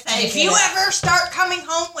thing Chris said. If you ever start coming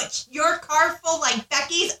home with your car full like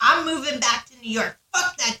Becky's, I'm moving back to New York.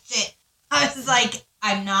 Fuck that shit. I was like,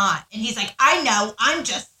 I'm not. And he's like, I know. I'm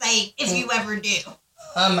just saying if you ever do.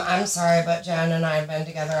 I'm sorry, but Jen and I have been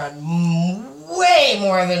together on way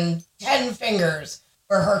more than 10 fingers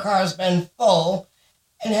where her car's been full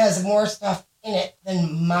and has more stuff in it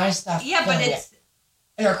than my stuff. Yeah, but it's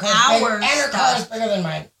and her car is bigger than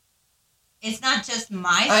mine. It's not just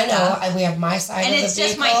my stuff. I know. We have my side and of the it's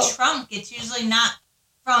just vehicle. my trunk. It's usually not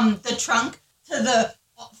from the trunk to the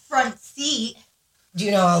front seat. Do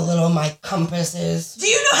you know how little my compass is? Do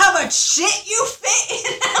you know how much shit you fit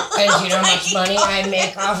in that? And do you know how much money I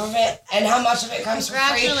make off of it? And how much of it comes for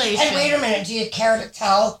free? And wait a minute, do you care to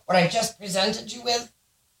tell what I just presented you with?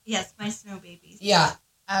 Yes, my snow babies. Yeah.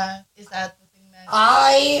 Is that the thing that...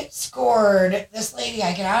 I scored this lady.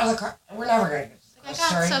 I get out of the car. We're never going to get I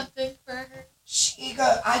got something for her.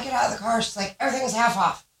 I get out of the car. She's like, everything's half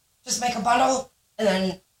off. Just make a bundle, and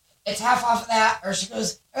then it's half off of that. Or she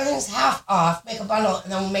goes, everything's half off. Make a bundle,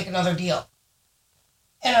 and then we'll make another deal.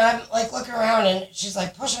 And I'm like looking around, and she's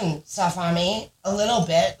like pushing stuff on me a little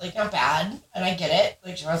bit, like not bad. And I get it.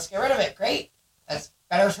 Like she wants to get rid of it. Great. That's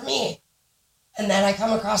better for me. And then I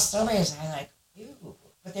come across snow babies, and I'm like, ew.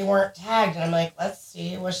 But they weren't tagged. And I'm like, let's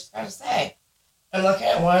see what she's got to say. I'm looking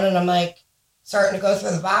at one, and I'm like, starting to go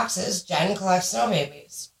through the boxes. Jenn collects snow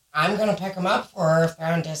babies. I'm going to pick them up for her if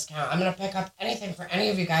they're on discount. I'm going to pick up anything for any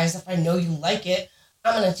of you guys. If I know you like it,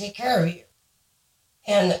 I'm going to take care of you.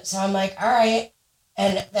 And so I'm like, all right.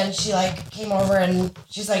 And then she like came over and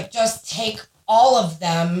she's like, just take all of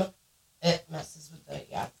them. It messes with the,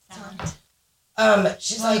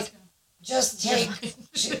 she's like, just take,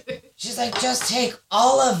 she's like, just take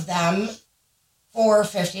all of them for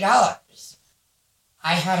 $50.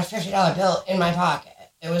 I had a $50 bill in my pocket.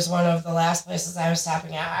 It was one of the last places I was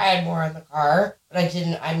stopping at. I had more in the car, but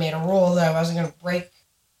I made a rule that I wasn't going to break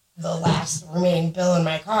the last remaining bill in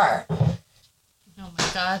my car. Oh my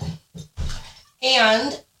God.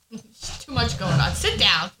 And... too much going on. Sit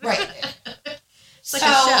down. Right. It's like a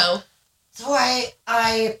show. So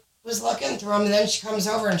I was looking through them, and then she comes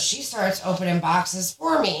over and she starts opening boxes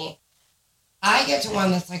for me. I get to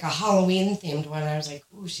one that's like a Halloween themed one, and I was like,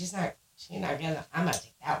 ooh, she's not getting that. I'm going to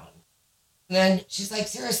take that one. And then she's like,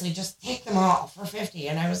 seriously, just take them all for $50.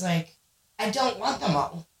 And I was like, I don't want them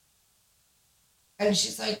all. And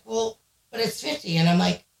she's like, well, but it's $50. And I'm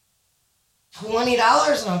like, $20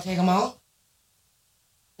 and I'll take them all.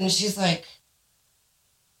 And she's like,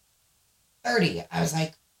 $30. I was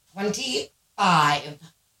like, $25. I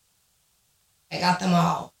got them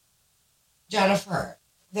all. Jennifer,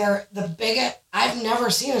 they're the biggest. I've never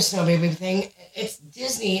seen a snow baby thing. It's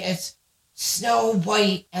Disney. It's Snow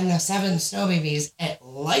White and the 7 Snow Babies. It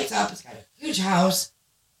lights up. It's got a huge house.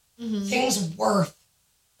 Mm-hmm. Thing's worth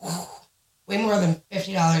way more than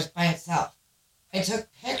 $50 by itself. I took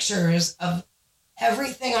pictures of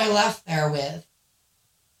everything I left there with.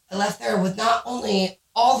 I left there with not only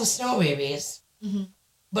all the Snow Babies, mm-hmm.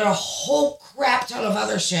 but a whole crap ton of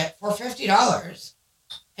other shit for $50.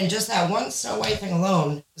 And just that one Snow White thing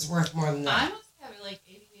alone is worth more than that. I must have like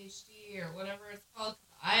ADHD or whatever it's called.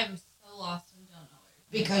 I am so lost and don't know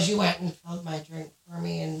it. Because you went and filled my drink for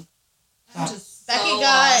me and... I'm just Becky so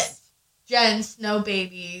got lost. Jen snow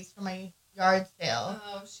babies for my yard sale.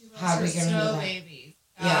 Oh, she wants How her are we gonna do snow that? babies.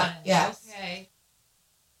 Yeah, yes. Okay.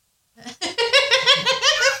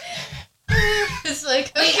 It's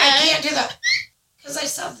like, okay. Wait, I can't do that. Because I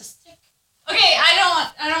saw the stick. Okay, I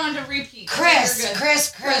don't want to repeat. Chris.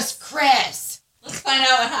 Let's find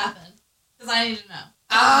out what happened. Because I need to know.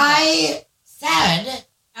 I said...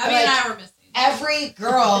 Abby and I were missing. Every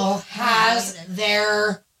girl has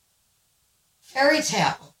their fairy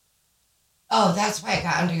tale. Oh, that's why I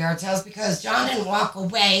got into yard sales, because John didn't walk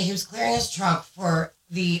away. He was clearing his trunk for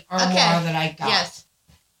the armoire that I got. Yes.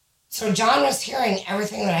 So John was hearing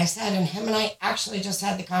everything that I said, and him and I actually just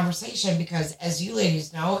had the conversation because, as you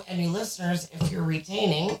ladies know, any listeners, if you're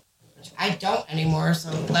retaining, which I don't anymore,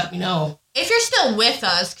 so let me know. If you're still with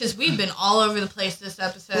us, because we've been all over the place this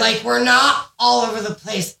episode. Like, we're not all over the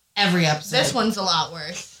place every episode. This one's a lot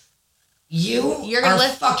worse. You're gonna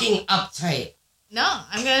fucking uptight. No,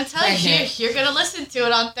 I'm gonna tell you. You're gonna listen to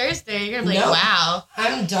it on Thursday. You're gonna be like, wow.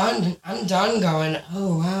 I'm done going,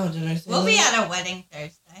 oh, wow, did I say We'll that? be at a wedding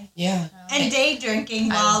Thursday. Yeah. And day drinking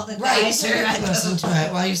while the guys so you are can at listen to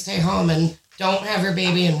it while you stay home and don't have your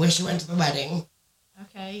baby and wish you went to the wedding.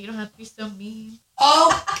 Okay, you don't have to be so mean. Oh,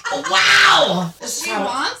 wow! She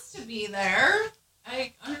wants to be there.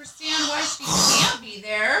 I understand why she can't be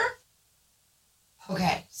there.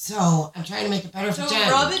 Okay, so I'm trying to make it better for Don't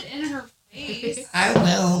Jen. rub it in her face. I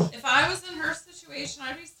will. If I was in her situation,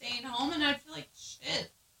 I'd be staying home and I'd feel like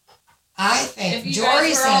shit. I think if you Jory guys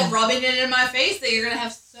were said all rubbing it in my face, that you're gonna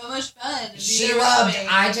have so much fun. And be she there rubbed. with me.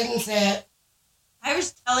 I didn't say it. I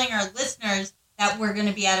was telling our listeners that we're going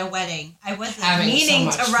to be at a wedding. I wasn't Having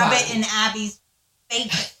meaning so to much rub fun. it in Abby's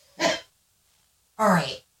face. All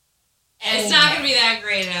right. It's not gonna be that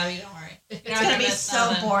great, Abby. Don't worry. It's going to be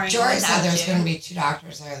so boring. Jory said without there's you. going to be 2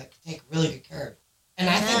 doctors there that could take really good care of you. And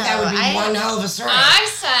I think that would be one hell of a story.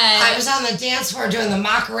 I was on the dance floor doing the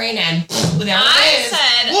Macarena and there I it is.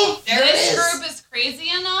 said Whoop, there it this is. group is crazy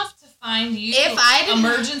enough to find you If I didn't-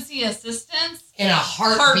 emergency assistance In a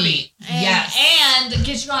heartbeat. Yes. and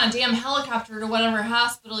get you on a damn helicopter to whatever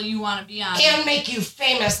hospital you want to be on. And make you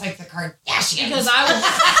famous like the Kardashians. Because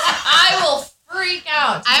I will freak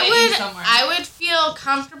out. To get you somewhere. I would feel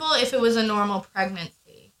comfortable if it was a normal pregnancy.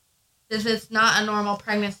 Since it's not a normal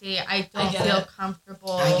pregnancy, I don't get feel it.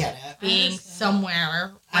 comfortable I get it. being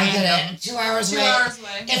somewhere. I get random. it. 2 hours 2 away. hours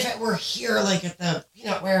away. If it were here, like at the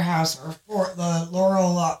peanut warehouse or the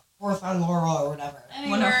Laurel, 4th on Laurel or whatever.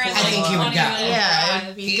 Anywhere in I think you would go. Yeah,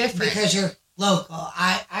 it'd be different. Because you're local.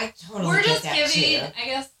 I totally We're get just that giving, too. I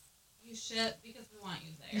guess, you shit because we want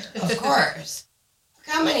you there. Of course. Look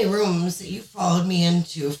how many rooms that you followed me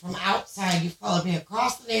into from outside. You followed me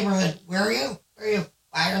across the neighborhood. Where are you? Where are you?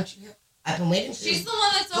 Why aren't you here? I've been waiting for you. She's the one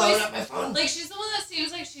that's blowing always up my phone. like she's the one that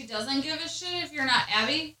seems like she doesn't give a shit if you're not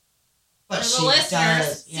Abby. But For she the listeners,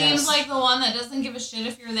 does. seems like the one that doesn't give a shit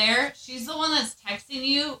if you're there. She's the one that's texting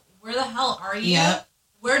you. Where the hell are you? Yep.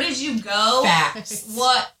 Where did you go? Facts.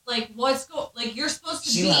 Like you're supposed to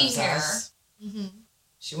She be loves here. us. Mm-hmm.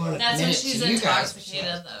 She wanted That's to when admit it she's to you guys,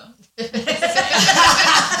 intoxicated, though.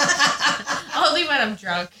 Only when I'm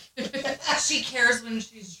drunk. She cares when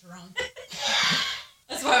she's drunk.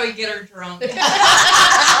 That's why we get her drunk. All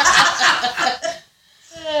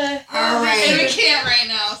And we right. can't right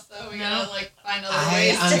now, so we gotta find other I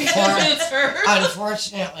ways to convince her.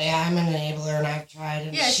 Unfortunately, I'm an enabler and I've tried.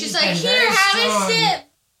 And Yeah, she's like, been here, very have strong. a sip.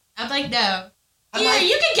 I'm like, no. I'm Here, like,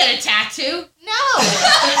 you can get a tattoo. No.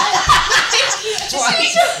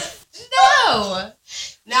 Twice. No.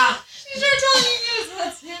 Nah. She tried telling you guys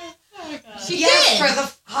that's him. Oh my god. She Yes, did. for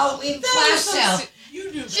the Halloween flash sale.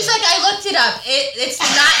 You do She's like, I looked it up. It's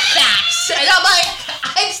not facts. And I'm like,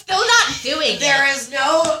 I'm still not doing There it. is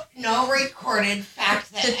no recorded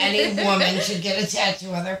fact that any woman should get a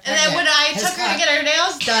tattoo of their And then when I Has took her got- to get her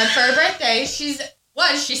nails done for her birthday, she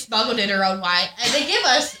smuggled in her own wine. And they give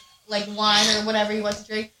us, wine or whatever you want to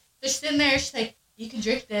drink. So she's in there, she's like, you can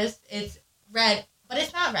drink this. It's red. But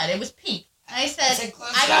it's not red. It was pink. And I said, It's close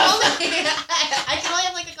I enough. I can only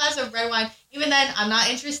have a glass of red wine. Even then, I'm not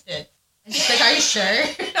interested. And she's like, are you sure? No,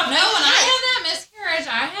 when I had that miscarriage,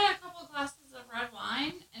 I had a couple glasses of red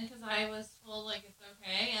wine, and because I was told it's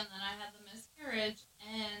okay, and then I had the miscarriage,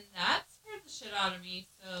 and that scared the shit out of me.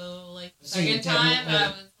 So the So you second didn't time, I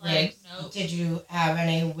with was like, nope. Did you have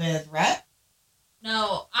any with Rhett?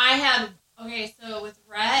 No, I had So with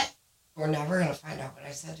Rhett, We're never gonna find out what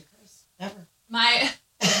I said to Chris. Never. my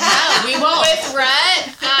No, we won't. with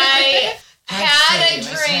Rhett, I I'm had a kidding,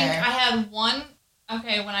 I drink. swear. I had one.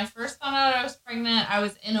 Okay, when I first found out I was pregnant, I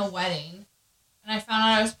was in a wedding. And I found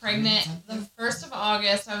out I was pregnant the 1st of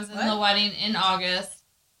August. I was in the wedding in August.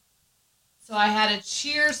 So I had a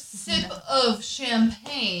cheers sip of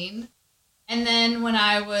champagne. And then when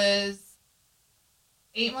I was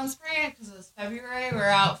 8 months pregnant, because it was February, we were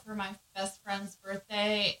out for my best friend's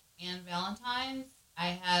birthday and Valentine's.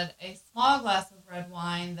 I had a small glass of red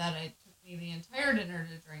wine that it took me the entire dinner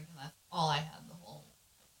to drink, and that's all I had the whole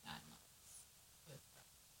 9 months.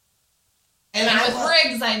 And with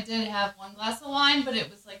Riggs, I did have one glass of wine, but it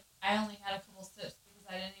was I only had a couple sips because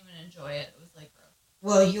I didn't even enjoy it. It was gross.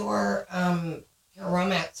 Well, your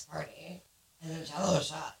romance party and the Jello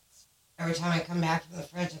shots. Every time I come back from the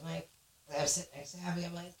fridge, I'm like, I sit next to Abby.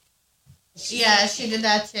 I'm like, Yeah, she did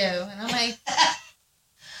that too. And I'm like,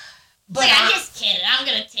 but I'm just kidding. I'm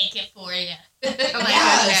going to take it for you. I'm like,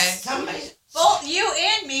 yeah, okay. somebody. Both you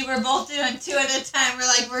and me were both doing 2 at a time.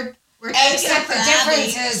 We're taking Except it for the Abby.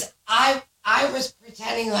 difference is, I was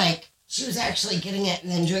pretending like she was actually getting it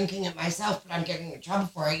and then drinking it myself, but I'm getting in trouble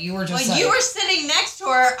for it. You were just you were sitting next to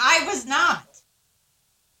her. I was not.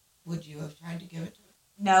 Would you have tried to give it to her?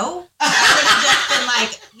 No. I would have just been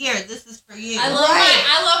like, here, this is for you. I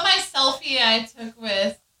love my selfie I took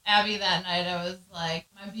with Abby that night. I was like,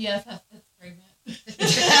 my BFF is pregnant.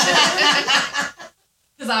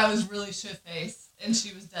 Because I was really shit-faced and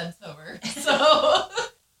she was dead sober. So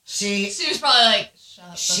she was probably like,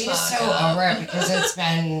 shut the fuck up. She's so over it because it's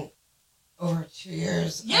been over 2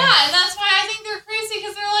 years. Yeah, and that's why I think they're crazy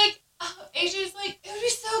because they're like, AJ's like, it would be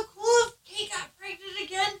so cool if Kate got pregnant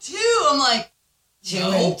again too. I'm like,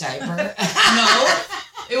 no. In diaper. No,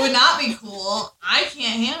 it would not be cool. I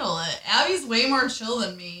can't handle it. Abby's way more chill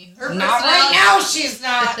than me. Not right now, she's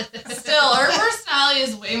not. Still, her personality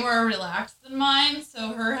is way more relaxed than mine,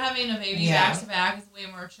 so her having a baby back to back is way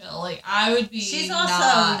more chill. Like, I would be. She's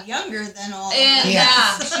also younger than all of us.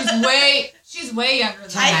 Yeah, she's way younger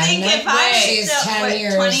than I think if she's 10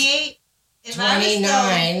 years. 28.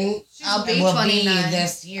 29. I'll be will 29 be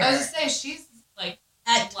this year. I was gonna say she's like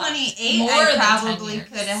at 28. More I than probably 10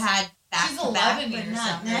 could have had back she's to 11 back, but years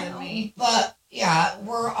not younger now. than me. But yeah,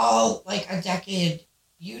 we're all like a decade.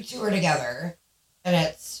 You two are together, and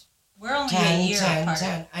it's We're only 10, a year 10, apart.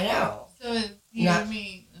 10. I know. So it's you Not- and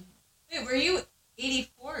me. Wait, were you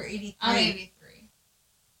 84 or 83? I'm 83.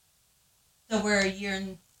 So we're a year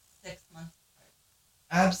and 6 months apart.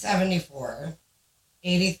 I'm 74,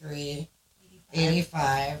 83,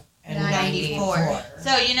 85, and 94.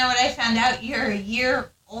 So you know what I found out? You're a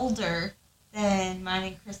year older than mine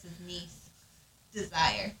and Chris's niece,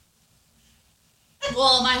 Desire.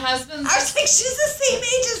 Well, my husband's. I was like, she's the same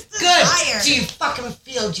age as Good. Desire. Do you fucking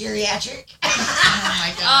feel geriatric? Oh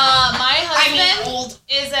my god. My husband old.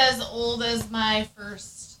 is as old as my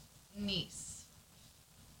first niece.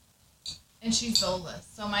 And she's the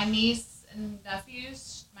oldest. So my niece and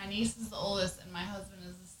nephews, my niece is the oldest, and my husband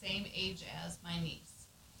is the same age as my niece.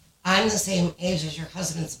 I'm the same age as your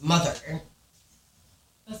husband's mother.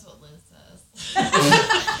 That's what Liz says.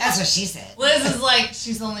 That's what she said. Liz is like,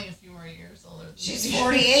 she's only a few more years older than She's me.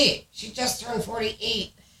 48. She just turned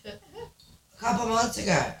 48 a couple months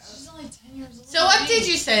ago. She's only 10 years old. So what did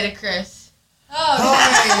you say to Chris? Oh,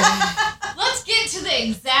 Oh, let's get to the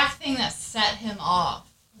exact thing that set him off.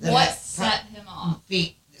 What set him off?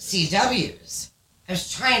 the CWs. I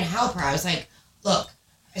was trying to help her. I was like, look,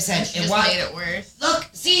 I said, She just made it worse. Look,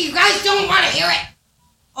 see, you guys don't want to hear it.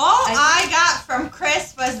 All I got from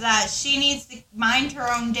Chris was that she needs to mind her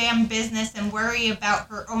own damn business and worry about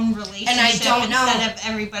her own relationship instead of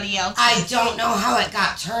everybody else. I don't know how it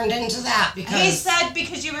got turned into that because He said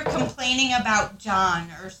because you were complaining about John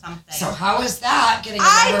or something. So how is that getting?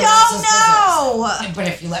 I don't know. Business? But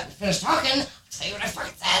if you let me finish talking, I'll tell you what I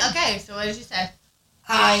fucking said. Okay, so what did you say?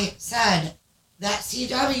 I said that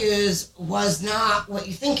CW's was not what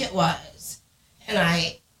you think it was, and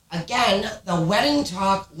again, the wedding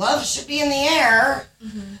talk, love should be in the air.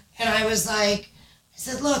 Mm-hmm. And I was like, I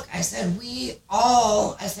said, look, I said, we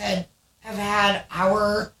all, I said, have had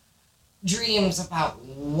our dreams about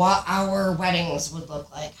what our weddings would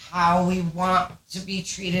look like, how we want to be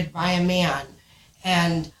treated by a man.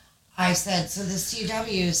 And I said, so the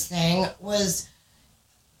CW's thing was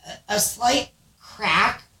a slight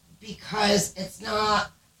crack because it's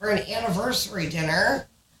not for an anniversary dinner.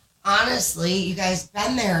 Honestly, you guys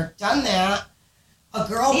been there, done that. A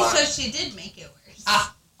girl. See, so she did make it worse.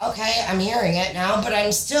 Okay, I'm hearing it now, but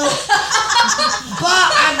I'm still.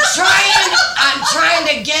 But I'm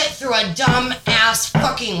trying to get through a dumb ass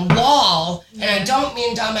fucking wall, and I don't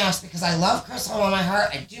mean dumb ass because I love Chris with all my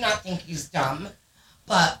heart. I do not think he's dumb,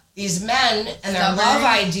 but these men and their love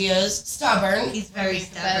ideas, stubborn. He's very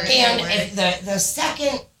stubborn. And if the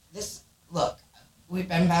second this look, we've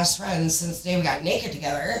been best friends since the day we got naked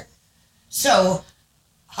together. So,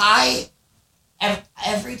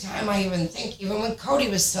 every time I even think, even when Cody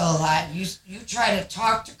was still alive, you try to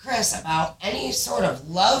talk to Chris about any sort of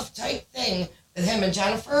love type thing with him and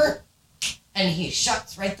Jennifer, and he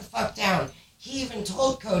shuts right the fuck down. He even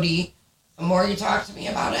told Cody, the more you talk to me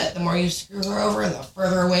about it, the more you screw her over, the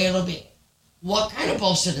further away it'll be. What kind of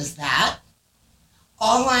bullshit is that?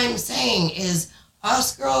 All I'm saying is,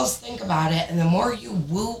 us girls think about it, and the more you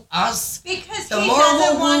woo us, because the he more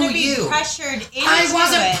doesn't we'll want woo to be you. pressured into I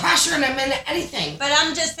wasn't it. pressuring him into anything. But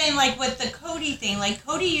I'm just saying, like, with the Cody thing, like,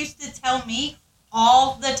 Cody used to tell me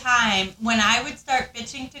all the time when I would start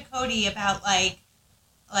bitching to Cody about, like,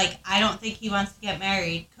 I don't think he wants to get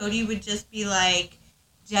married. Cody would just be like,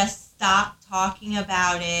 just stop talking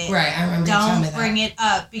about it. Right, I remember you telling me Don't that. bring it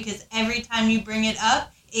up, because every time you bring it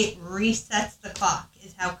up, it resets the clock,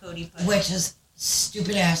 is how Cody put it. Which is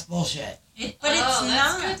stupid ass bullshit. But it's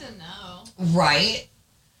not. That's good to know. Right?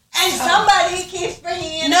 And somebody keeps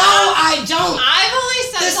bringing it up. No, I don't. I've only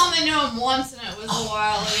said something to him once, and it was a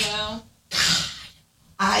while ago. God,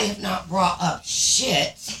 I have not brought up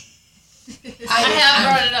shit. I have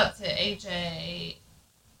brought it up to AJ.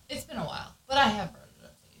 It's been a while, but I have brought it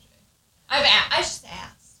up to AJ. I just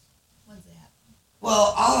asked. When's it happen?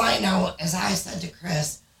 Well, all I know is I said to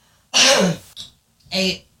Chris,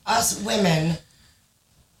 us women,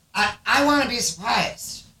 I want to be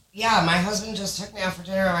surprised. Yeah, my husband just took me out for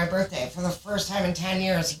dinner on my birthday. For the first time in 10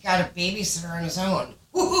 years, he got a babysitter on his own.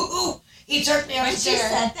 Woo-hoo-hoo. He took me out When for she dinner.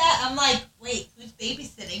 said that, I'm like, wait, who's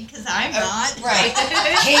babysitting? Because I'm not. Right.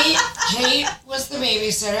 Kate was the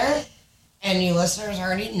babysitter, and you listeners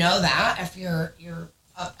already know that if you're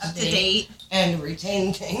up to date and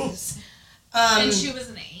retain things. And she was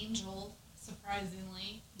an angel,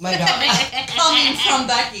 surprisingly. My dog. Coming from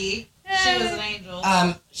Becky. She was an angel.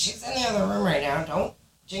 She's in the other room right now. Don't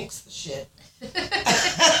jinx the shit.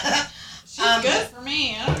 She's good for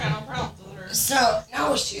me. I don't got no problems with her. So,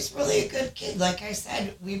 no, she's really a good kid. Like I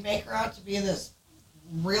said, we make her out to be this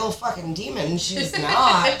real fucking demon. She's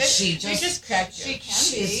not. She just cracked She can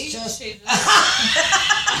she's be. just- She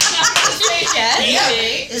can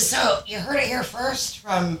be. So, you heard it here first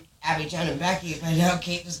from Abby, Jenn, and Becky, but now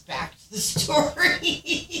Kate just backed the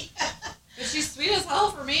story. But she's sweet as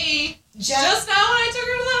hell for me. Jen, Just now when I took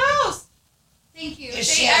her to the house. Thank you.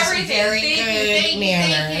 she Thank has everything. very Thank good you, thank you,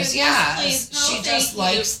 manners. thank you. Yeah, Please, no, she thank just you,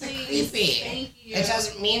 likes the please, creepy. Thank you. It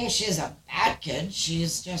doesn't mean she's a bad kid.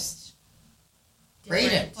 She's just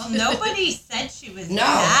rated. Well, nobody said she was No,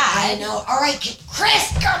 bad. I know. All right,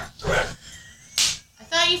 Chris, go. I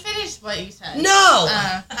thought you finished what you said. No.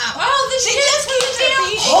 Well, the She shit just keeps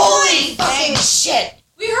repeating. Holy fucking shit.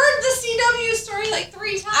 We heard the CW story like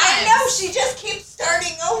 3 times. I know, she just keeps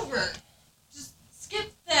starting over. Just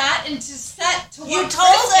skip that and just set to what You Chris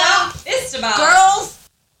told got pissed about. Girls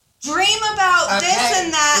dream about Okay. this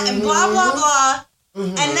and that and blah, blah, blah. Mhm.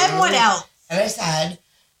 And then what else? And I said,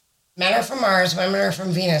 men are from Mars, women are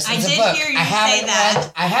from Venus. I It's a did book. hear you I haven't say that.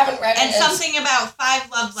 read. I haven't read it. And It's- something about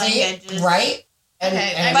 5 love see, languages. right? And,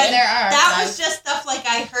 Okay, and but there are. That was just stuff like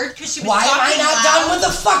I heard because she was why am I talking not loud. done with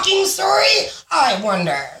the fucking story? I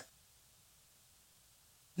wonder.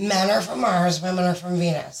 Men are from Mars, women are from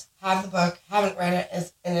Venus. Have the book, haven't read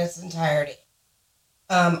it in its entirety.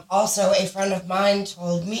 Also, a friend of mine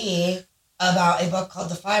told me about a book called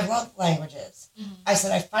The 5 Love Languages. Mhm. I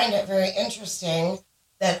said, I find it very interesting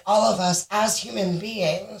that all of us as human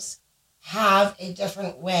beings have a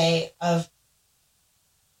different way of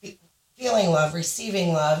feeling love,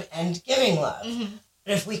 receiving love, and giving love. Mhm.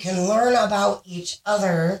 But if we can learn about each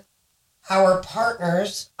other, our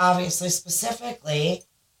partners, obviously, specifically,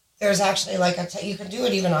 there's actually like you can do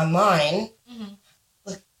it even online. Mhm.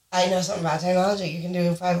 Look, I know something about technology. You can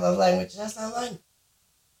do 5 love language tests online.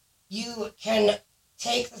 You can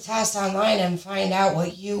take the test online and find out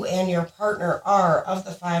what you and your partner are of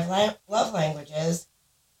the 5 love languages.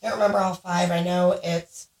 Can't remember all 5. I know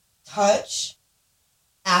it's touch,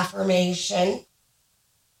 affirmation,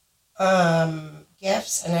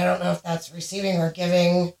 gifts, and I don't know if that's receiving or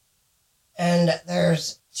giving. And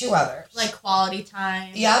there's 2 others. Like quality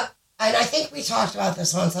time. Yep. And I think we talked about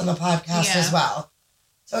this once on the podcast Yeah. as well.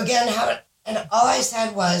 So again, and all I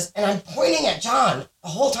said was, and I'm pointing at John the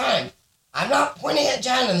whole time. I'm not pointing at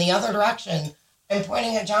Jen in the other direction. I'm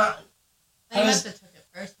pointing at John. They I must was- have took it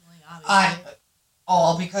personally, obviously.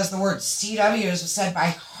 All because the word CWs was said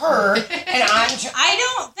by her, and I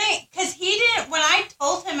don't think, because he didn't, when I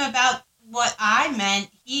told him about what I meant,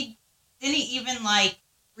 he didn't even, like,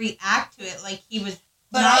 react to it like he was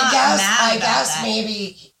But not I mad about guess that.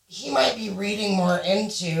 maybe he might be reading more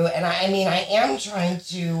into, and I mean, I am trying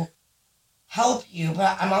to help you,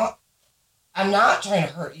 but I'm not trying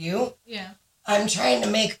to hurt you. Yeah. I'm trying to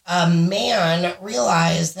make a man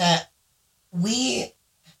realize that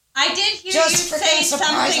I did hear Just you freaking say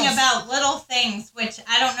surprise something us. about little things, which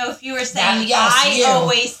I don't know if you were saying. yes, I you.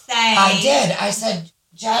 always say. I did. I said,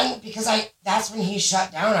 Jen, because that's when he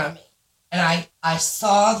shut down on me. And I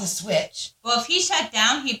saw the switch. Well, if he shut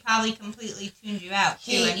down, he probably completely tuned you out,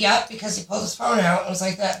 too. Yep, because he pulled his phone out and was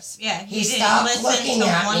like this. Yeah, He didn't stopped listen looking to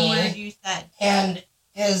at one me. word you said. And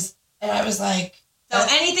I was like, So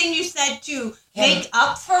anything you said to Him. make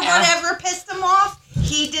up for whatever pissed him off,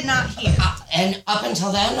 he did not hear. and up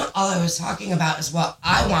until then, all I was talking about is what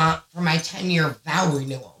I want for my 10-year vow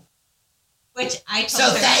renewal. Which I told So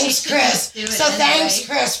her thanks, she could Chris. just do it So anyway. thanks,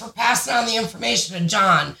 Chris, for passing on the information to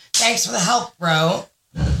John. Thanks for the help, bro.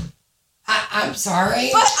 I'm sorry.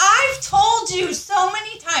 But I've told you so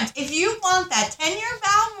many times, if you want that 10-year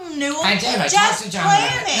vow renewal, I did. I just talked to John plan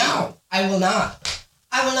about it. it. No, I will not.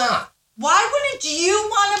 I will not. Why wouldn't you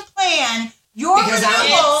want to plan your Because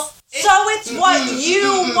renewal so it's what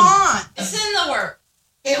you want? It's in the work.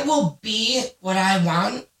 It will be what I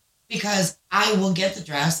want because I will get the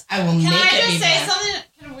dress. I will make it be Can I just say black.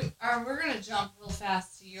 something? We're going to jump real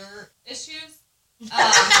fast to your issues.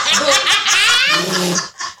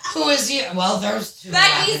 Who is you? Well, there's two.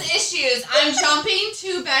 Becky's issues. I'm jumping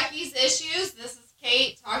to Becky's issues. This is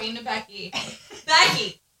Kate talking to Becky.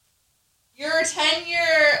 Becky, your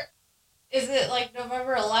 10-year, is it like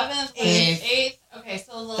November 11th? 8th? Okay,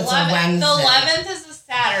 so the It's a 11th. Wednesday. The 11th is a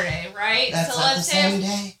Saturday, right? That's so not the let's same say,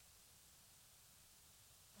 day.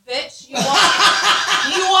 bitch, you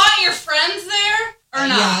want your friends there or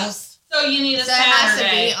not? Yes. So you need a So it has to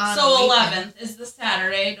Saturday. be on So a weekend. 11th is the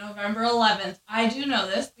Saturday, November 11th. I do know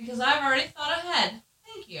this because I've already thought ahead.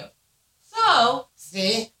 Thank you. So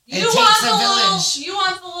See? you It want takes the a little, village. you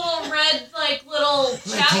want the little red little I'm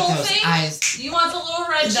gonna chapel take those thing. eyes. You want the little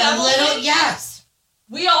red The chapel little, thing. yes.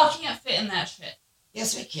 We all can't fit in that shit.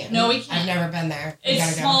 Yes, we can. No, we can't. I've never been there. We It's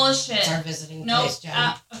gotta go. small as shit. It's our visiting Nope. place,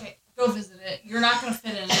 Jen. Okay, go visit it. You're not gonna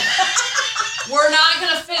fit in it. We're not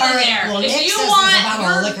gonna fit All in right, there. well, if Nick you says there's a want bottle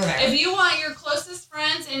of liquor there. if you want your closest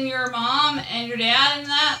friends and your mom and your dad and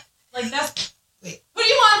that, like that's Wait. who do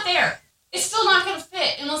you want there? It's still not gonna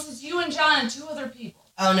fit unless it's you and John and 2 other people.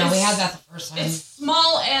 Oh, no, we It's- had that the first time. It's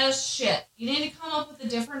small as shit. You need to come up with a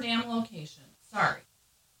different damn location. Sorry.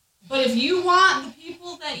 But if you want the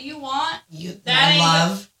people that you want, You that I ain't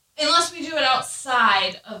love. unless we do it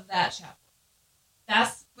outside of that chapel.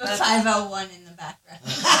 That's With 501 in the background.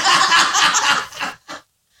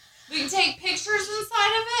 we can take pictures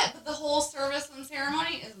inside of it, but the whole service and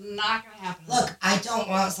ceremony is not going to happen. Look, I don't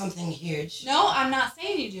want something huge. No, I'm not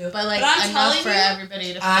saying you do. But like I'm enough telling for you, everybody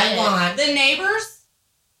to fit. I want. the neighbors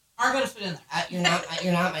aren't going to fit in there.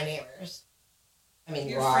 You're not my neighbors. I mean,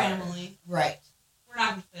 Your you are. family. Right. We're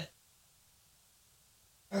not going to fit.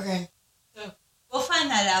 Okay. We'll find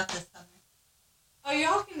that out this summer. Oh,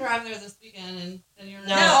 y'all can drive there this weekend, and then you're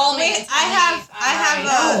No. call me wait, and tell me I have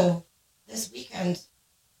No. This weekend.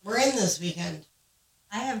 We're in this weekend.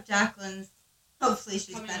 I have Jacqueline's. Hopefully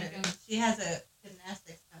she's Coming better. weekend. She has a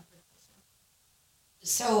gymnastics competition.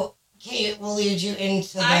 So, Kate will lead you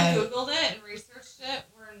into I the. Googled it and researched it.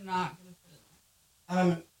 We're not going to fit in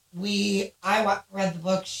there. I read the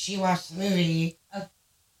book. She watched the movie.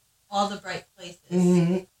 All the bright places.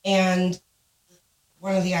 Mm-hmm. And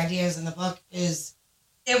one of the ideas in the book is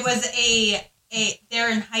It was they're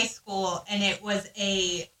in high school and it was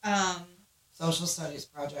a social studies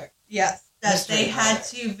project. yes, that History they had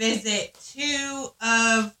project. to visit 2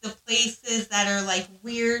 of the places that are like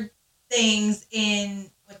weird things in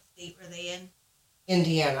what state were they in?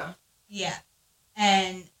 Indiana. Yeah.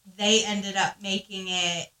 And they ended up making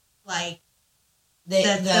it like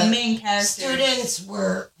The the main characters. students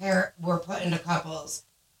were put into couples,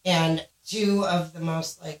 and 2 of the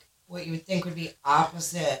most like what you would think would be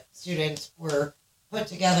opposite students were put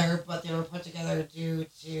together, but they were put together due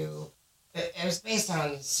to it was based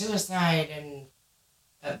on suicide and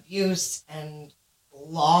abuse and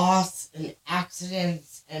loss and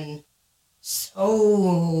accidents and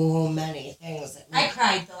so many things that I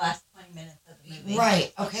cried the last 20 minutes of the movie.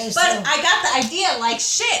 right. Okay, But so I got the idea, like,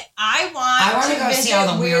 shit, I want to to go visit see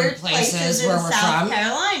all the weird weird places in where we're South from.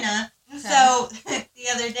 Carolina. Okay. So, the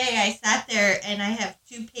other day I sat there and I have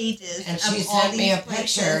 2 pages and she of all sent these me a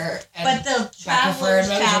places. picture. And But the for Traveler's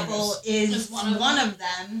Adventures. Chapel is Is one of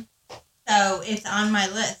them. So, it's on my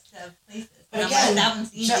list of places. But And I'm again, like, that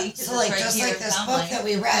one's easy. 'cause so it's like right just here like in this Sound book Lake. that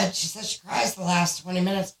we read, she said she cries the last 20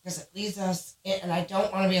 minutes because it leads us in, and I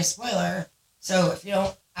don't want to be a spoiler. So if you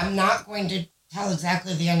don't, I'm not going to tell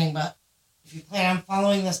exactly the ending, but if you plan on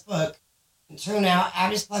following this book, and tune out,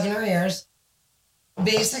 Abby's plugging her ears.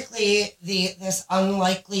 Basically, this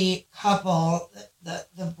unlikely couple, the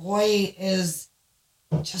boy is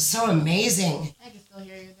just so amazing. I can still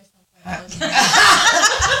hear you. There's no point.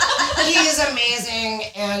 He is amazing,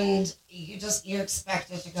 and you expect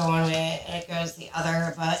it to go one way and it goes the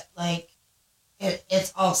other, but like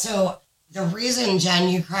it's also the reason, Jen,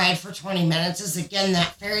 you cried for 20 minutes is again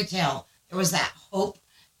that fairy tale. There was that hope,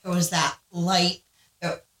 there was that light,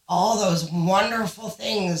 all those wonderful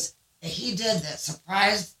things that he did that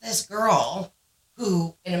surprised this girl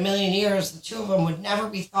who in a million years the 2 of them would never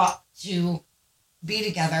be thought to be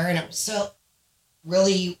together, and it was so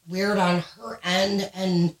really weird on her end,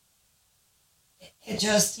 and it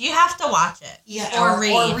just You have to watch it. or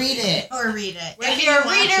read it. it. Or read it. Where If can you're you a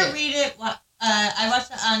watch reader, it? read it. I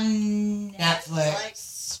watched it on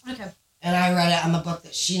Netflix. Okay. And I read it on the book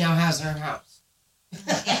that she now has in her house.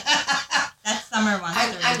 That's Summer one.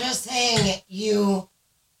 I'm just saying, you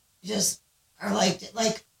just are like,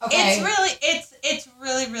 okay. It's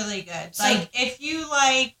really good. So, like, if you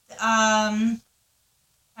liked, trying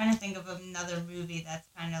to think of another movie that's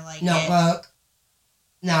kind of like Notebook.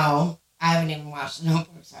 No, I haven't even watched The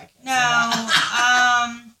Notebook, so I can't say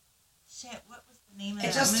that. Shit, what was the name of it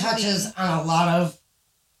that just movie? touches on a lot of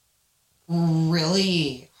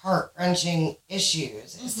really heart-wrenching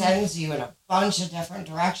issues. It sends you in a bunch of different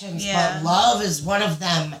directions, but love is one of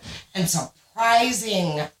them. And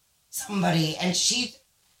surprising somebody, and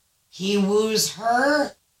he woos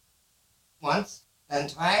her once, then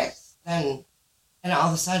twice, and all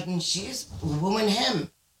of a sudden she's wooing him.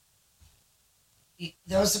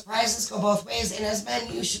 Those surprises go both ways, and as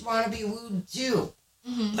men, you should want to be wooed too.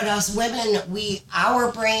 Mm-hmm. But us women,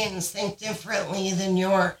 our brains think differently than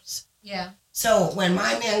yours. Yeah. So when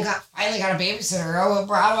my man finally got a babysitter, oh,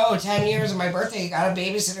 bravo, 10 years of my birthday, you got a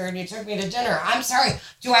babysitter and you took me to dinner. I'm sorry.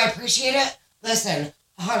 Do I appreciate it? Listen,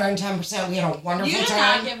 110%. We had a wonderful time. You did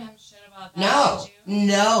not give him shit about that, did you?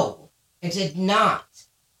 No, I did not.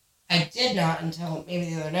 I did not until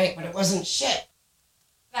maybe the other night, but it wasn't shit.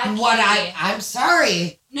 I'm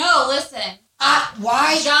sorry. No, listen.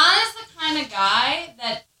 Why? John is the kind of guy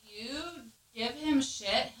that you give him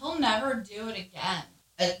shit, he'll never do it again.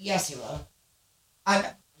 Yes, he will.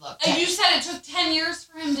 Look. And you said it took 10 years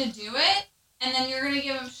for him to do it, and then you're going to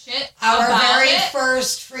give him shit Our about very it?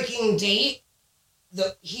 first freaking date,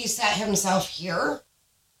 he set himself here,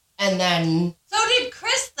 and then... So did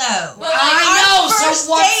Chris, though. Well, I know,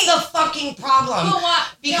 so what's date. the fucking problem? Well,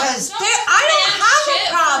 what? Because... I don't have a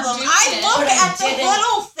problem. I look at the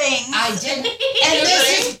little things. I didn't... And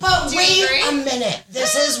this is... But wait a minute.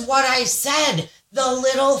 This is what I said. The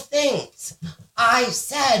little things. I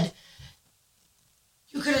said...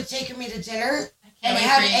 You could have taken me to dinner and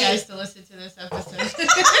had for you guys to listen to this episode.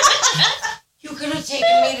 You could have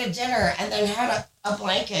taken me to dinner and then had a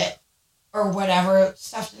blanket or whatever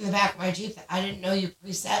stuffed in the back of my Jeep that I didn't know you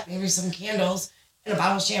preset. Maybe some candles and a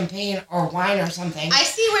bottle of champagne or wine or something. I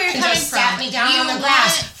see where you're and coming just from. sat me down on the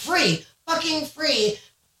grass. Free. Fucking free.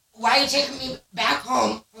 Why are you taking me back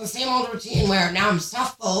home from the same old routine where now I'm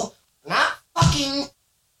stuffed full? Not fucking...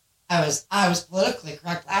 I was politically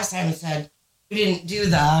correct last time and said... We didn't do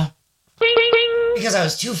because I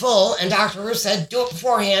was too full, and Dr. Ruth said, do it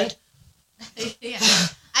beforehand. Yeah.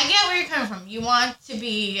 I get where you're coming from. You want to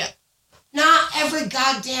be... Not every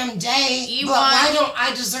goddamn day, why don't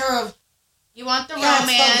I deserve... You want the romance.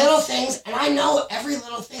 romance. It's the little things, and I know every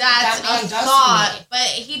little thing that man does thought, for me. but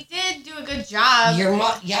he did do a good job.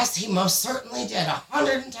 Yes, he most certainly did,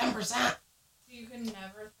 110%. So you could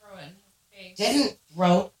never throw it in his face. Didn't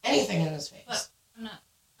throw anything in his face. But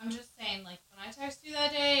I'm just saying, like, when I texted you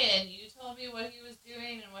that day and you told me what he was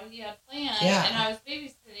doing and what he had planned, and I was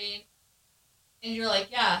babysitting, and you're like,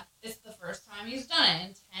 yeah, it's the first time he's done it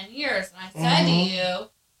in 10 years. And I said to you,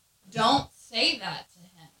 don't say that to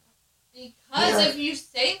him. Because if you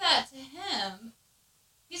say that to him,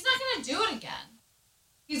 he's not going to do it again.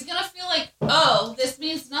 He's going to feel like, oh, this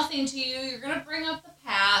means nothing to you. You're going to bring up the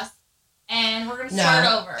past, and we're going to start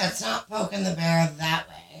over. It's not poking the bear that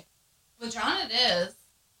way. With John, it is.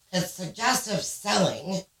 It's suggestive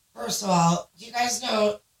selling. First of all, do you guys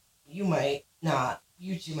know, you might not,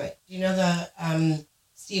 you two might, do you know the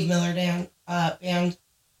Steve Miller band? Yeah.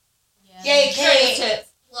 Yay, Kate!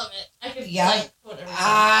 Love it. I could whatever.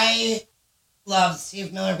 I love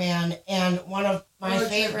Steve Miller Band, and one of my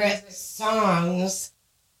favorite songs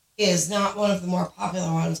is not one of the more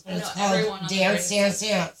popular ones, but it's called Dance, Dance,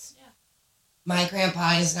 Dance. My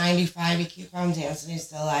grandpa is 95. He keeps on dancing. He's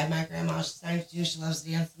still alive. My grandma, she's 92. She loves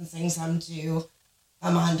to dance and sing some too.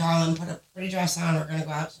 Come on, darling. Put a pretty dress on. We're going to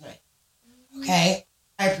go out tonight. Okay?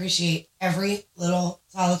 I appreciate every little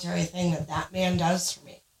solitary thing that man does for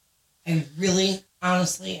me. I really,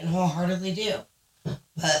 honestly, and wholeheartedly do.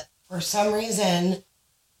 But for some reason,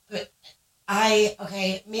 maybe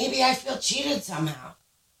I feel cheated somehow.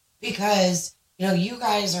 Because... You know, you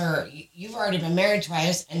guys you've already been married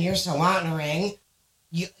twice and you're still wanting a ring.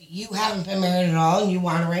 You haven't been married at all and you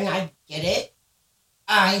want a ring. I get it.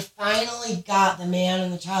 I finally got the man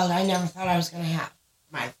and the child I never thought I was going to have.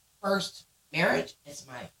 My first marriage, it's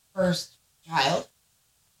my first child.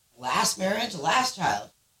 Last marriage, last child.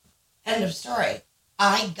 End of story.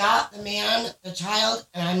 I got the man, the child,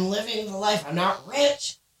 and I'm living the life. I'm not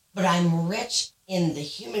rich, but I'm rich in the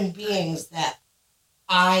human beings that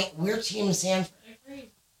we're Team Sanford.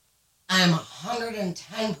 I'm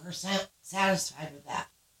 110% satisfied with that.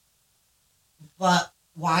 But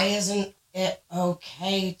why isn't it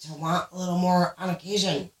okay to want a little more on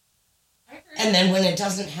occasion? I agree. And then when it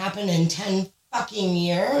doesn't happen in 10 fucking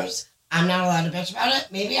years, I'm not allowed to bitch about it.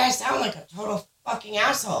 Maybe I sound like a total fucking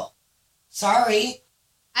asshole. Sorry.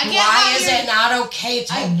 Why is it not okay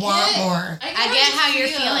to want more? I get how you're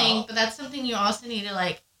feeling, but that's something you also need to,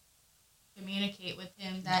 like, communicate with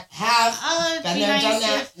him that been there, done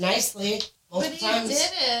that nicely multiple times. But he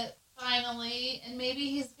did it finally, and maybe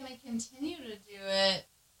he's gonna continue to do it.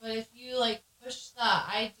 But if you like push the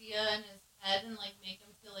idea in his head and like make him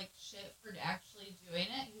feel like shit for actually doing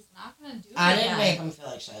it, he's not gonna do it. I didn't make him feel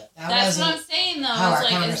like shit. That's what I'm saying though. How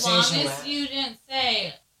it's our like as long conversation as went. you didn't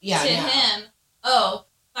say him, "Oh,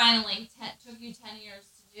 finally, took you 10 years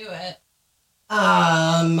to do it."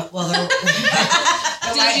 Well,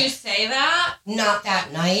 Did you say that? Not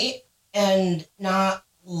that night, and not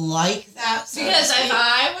like that. So because if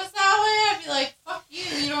I was that way, I'd be like, "Fuck you!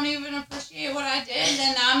 You don't even appreciate what I did,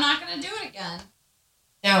 then I'm not gonna do it again."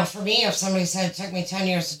 Now, for me, if somebody said it took me 10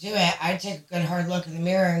 years to do it, I'd take a good hard look in the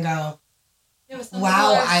mirror and go,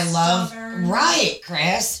 "Wow, I love stubborn. Right,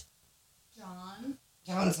 Chris."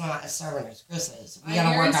 John's not as stubborn as Chris is. We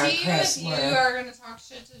gotta work on Chris. If you are gonna talk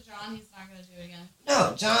shit to John, he's not gonna do it again.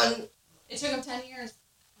 No, John. It took him 10 years.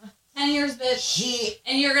 10 years, bitch.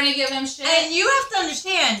 And you're gonna give him shit. And you have to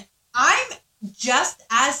understand, I'm just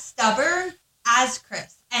as stubborn as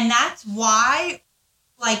Chris, and that's why,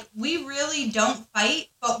 like, we really don't fight.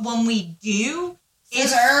 But when we do,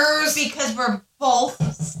 it's because we're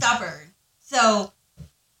both stubborn. So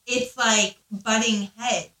it's like butting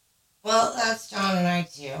heads. Well, that's John and I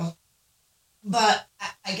too. But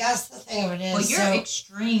I guess the thing of it is... Well, you're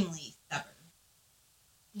extremely stubborn.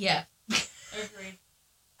 Yeah. Agreed.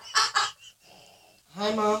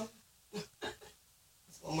 Hi, Mom.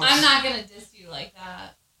 I'm not going to diss you like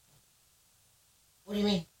that. What do you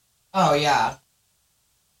mean? Oh, yeah.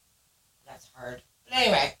 That's hard. But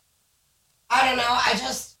anyway, I don't know.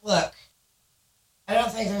 Look, I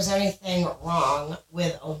don't think there's anything wrong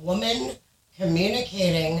with a woman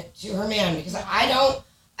communicating to her man, because I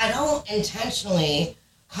don't intentionally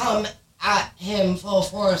come at him full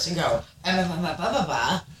force and go blah, blah, blah, blah, blah,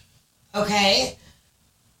 blah. Okay,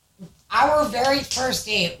 our very first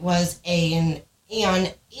date was an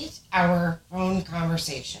 8-hour phone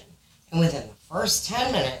conversation, and within the first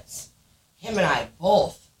 10 minutes, him and I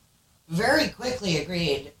both very quickly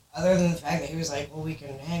agreed, other than the fact that he was like, "Well, we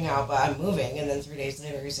can hang out, but I'm moving," and then 3 days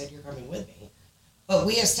later he said, "You're coming with me." But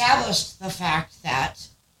we established the fact that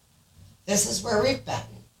this is where we've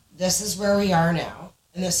been, this is where we are now,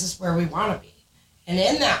 and this is where we want to be. And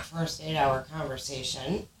in that first 8-hour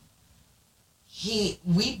conversation,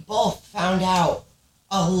 we both found out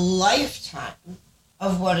a lifetime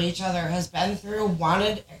of what each other has been through,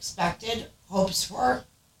 wanted, expected, hopes for.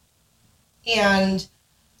 And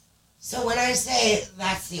so when I say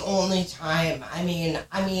that's the only time, I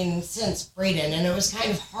mean since Braden, and it was kind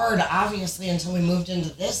of hard, obviously, until we moved into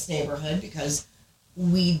this neighborhood because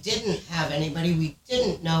we didn't have anybody, we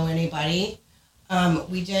didn't know anybody.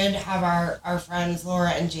 We did have our friends Laura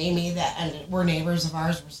and Jamie that were neighbors of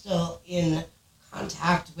ours. We're still in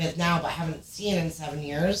contact with now, but haven't seen in 7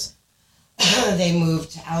 years. They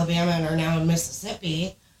moved to Alabama and are now in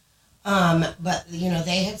Mississippi. But,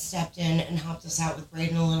 they had stepped in and helped us out with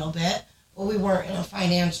Braden a little bit, but we weren't in a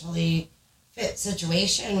financially fit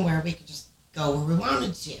situation where we could just go where we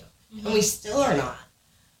wanted to, and we still are not.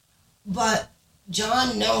 But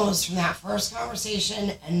John knows from that first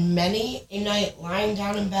conversation and many a night lying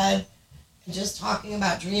down in bed and just talking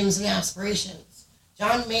about dreams and aspirations.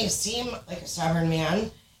 John may seem like a stubborn man,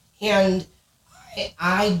 and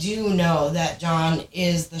I do know that John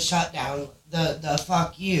is the shutdown, the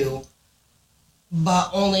fuck you, but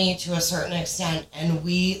only to a certain extent. And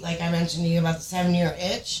we, like I mentioned to you about the 7-year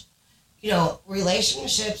itch,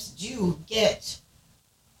 relationships do get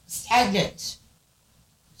stagnant.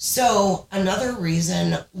 So another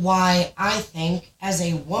reason why I think as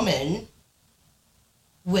a woman,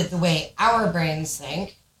 with the way our brains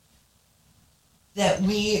think, that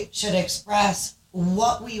we should express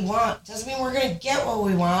what we want. Doesn't mean we're going to get what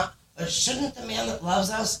we want, but shouldn't the man that loves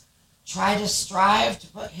us try to strive to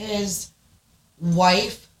put his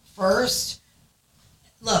wife first?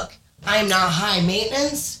 Look, I'm not high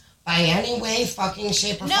maintenance by any way, fucking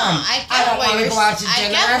shape, or form. I don't want to go out to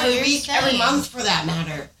dinner every week, every month for that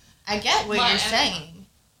matter. I get what you're saying.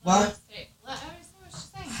 What? Let me see what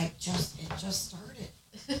she's saying. It just started.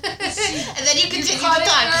 And then you continue to cut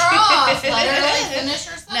talk. her off. Let her finish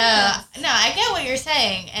her sentence. No, I get what you're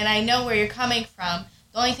saying, and I know where you're coming from.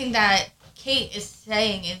 The only thing that Kate is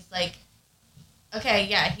saying is like, okay,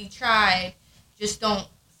 yeah, he tried, just don't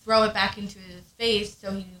throw it back into his face,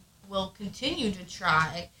 so he will continue to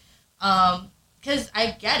try. because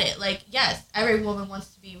I get it. Like, yes, every woman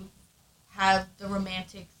wants to have the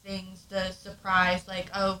romantic things, the surprise, like,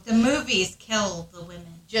 oh, the movies kill the women.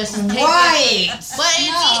 Just take right. it. But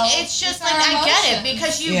it's just like, I get it,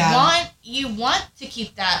 because you want to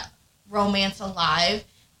keep that romance alive.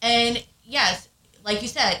 And yes, like you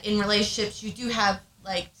said, in relationships you do have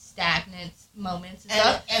like stagnant moments and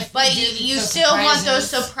stuff, but you still want those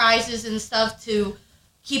surprises and stuff to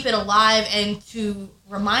keep it alive and to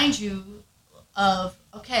remind you of,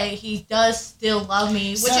 okay, he does still love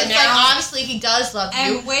me, which is like, obviously he does love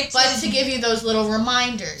you, but to give you those little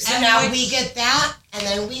reminders. So now we get that, and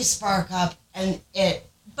then we spark up, and it.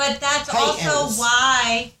 But that's also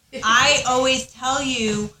why I always tell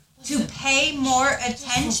you to pay more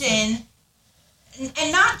attention,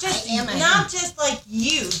 and not just like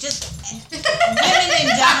you, just women in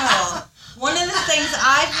general. One of the things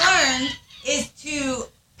I've learned is to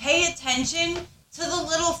pay attention to the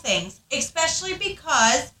little things, especially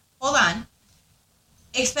because I'm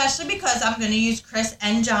going to use Chris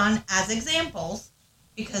and John as examples,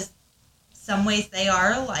 because some ways they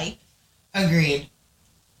are alike. Agreed.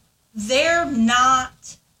 They're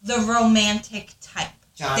not the romantic type.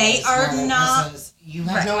 John, they are not. You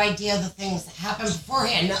have no idea the things that happen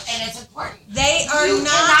beforehand, and it's important. They are you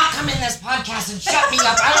not. You cannot come in this podcast and shut me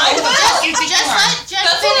up. I don't know what you think you are.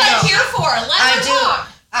 That's what I'm here for. Let her talk.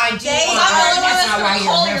 I do. That's not why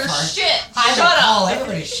you're here for. Shit. I Shut up. Call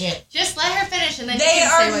everybody shit. Just let her finish, and then they you can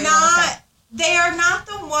say what you want to say. They are not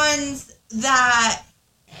the ones that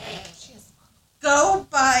go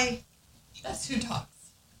by. That's who talks.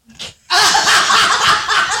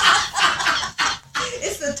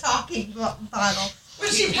 It's the talking bottle. When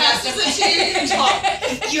she passes it to you, you can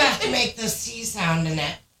talk. You have to make the C sound in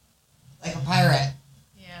it, like a pirate.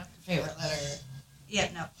 Yeah. Favorite letter. Yeah,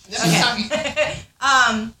 no. Okay.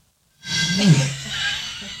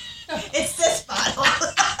 It's this bottle.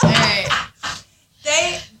 Alright.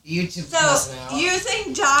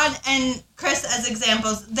 Using John and Chris as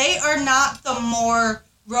examples, they are not the more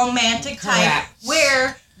romantic type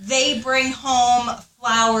where they bring home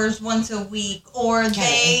flowers once a week, or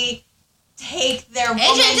they take their woman.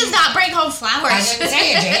 AJ does not bring home flowers. I didn't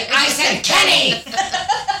say AJ. I said Kenny.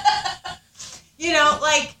 You know,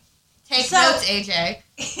 like. Take notes, AJ.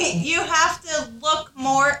 You have to look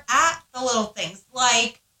more at the little things.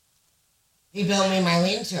 Like. He built me my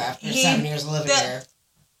lean-to after 7 years of living here.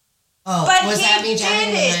 Oh, but was that me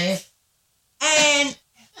jabbing the knife? And,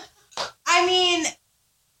 I mean,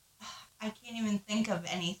 I can't even think of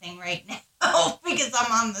anything right now because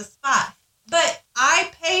I'm on the spot. But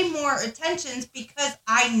I pay more attention because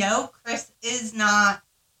I know Chris is not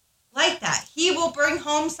like that. He will bring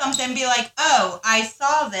home something and be like, oh, I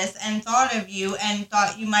saw this and thought of you and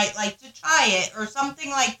thought you might like to try it, or something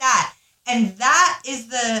like that. And that is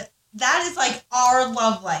like our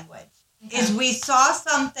love language. Okay. Is we saw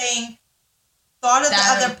something, thought of the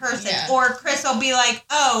other person. Yeah. Or Chris will be like,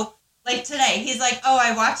 oh, like today, he's like, oh,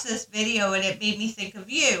 I watched this video and it made me think of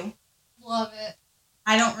you. Love it.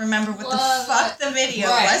 I don't remember what the fuck the video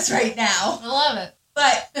was right now. I love it.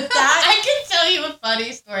 But that... I can tell you a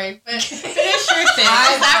funny story, but finish your thing.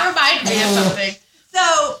 That reminds me of something.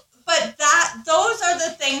 So, but those are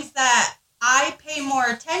the things that I pay more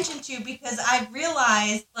attention to, because I've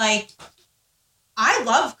realized, like, I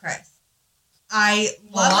love Chris. I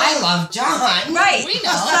love John. Right. We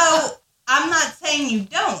know. So, I'm not saying you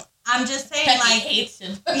don't. I'm just saying, Becky like... hates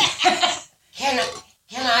him. Can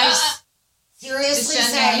I seriously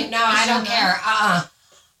say... No, I don't care.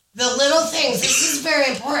 The little things. This is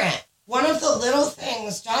very important. One of the little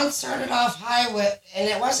things, John started off high with, and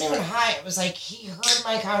it wasn't even high. It was like he heard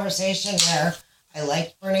my conversation where I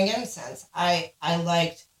liked burning incense. I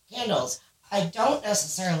liked candles. I don't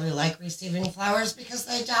necessarily like receiving flowers because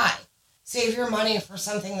they die. Save your money for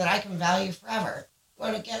something that I can value forever. You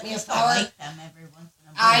want to get me a flower? I like them every once in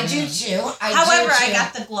a while. I do too. However, I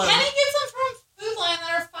got the glow. Kenny gets them from Food Line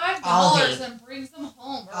that are $5 and brings them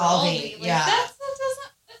home. Or Aldi. Like, yeah. That's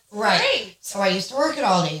great. So I used to work at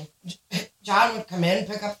Aldi. John would come in,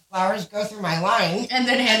 pick up the flowers, go through my line, and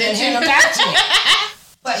then hand them back to me.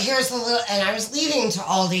 But here's the little, and I was leaving to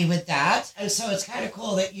Aldi with that, and so it's kind of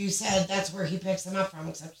cool that you said that's where he picks them up from,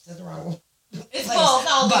 except you said the wrong one. It's both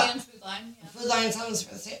Aldi and Food Line. Yeah. Food Line sounds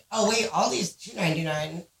for the same. Oh wait, Aldi's $2.99,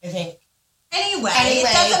 I think. Anyway, it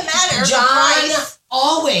doesn't matter. John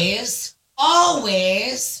always,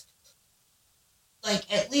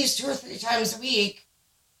 like at least 2 or 3 times a week.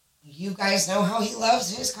 You guys know how he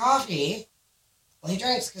loves his coffee. Well, he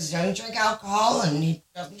drinks because he doesn't drink alcohol and he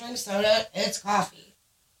doesn't drink soda. It's coffee.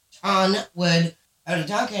 John would go to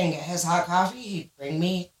Dunkin' and get his hot coffee. He'd bring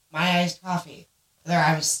me my iced coffee. Whether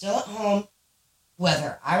I was still at home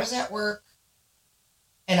whether I was at work,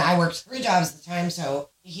 and I worked 3 jobs at the time, so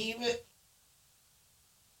he would...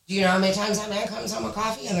 Do you know how many times that man comes home with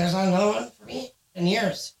coffee and there's not another one for me? In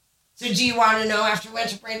years. So do you want to know after we went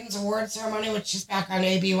to Braden's award ceremony, which she's back on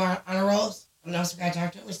AB honor rolls? What else we got to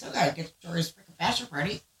talk to? We still got to get to Jory's freaking bachelor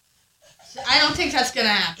party. I don't think that's going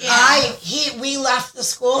to happen. We left the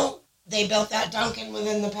school. They built that Dunkin'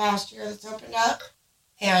 within the past year that's opened up.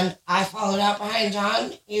 And I followed out behind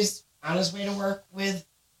John. He's on his way to work with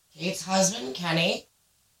Kate's husband, Kenny.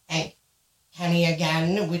 And Kenny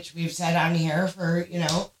again, which we've said on here for,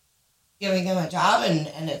 giving him a job,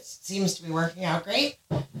 and it seems to be working out great.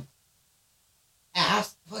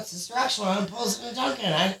 Puts his directional on and pulls in a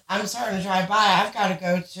Dunkin'. I'm starting to drive by. I've got to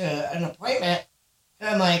go to an appointment. And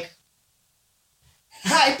I'm like,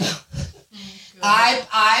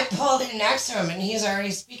 I pulled in next to him, and he's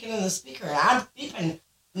already speaking in the speaker. I'm beeping,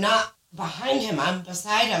 not behind him. I'm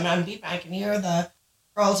beside him, and I'm beeping. I can hear the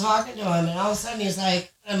girl talking to him, and all of a sudden he's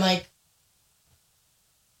like, I'm like,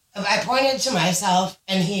 I pointed to myself,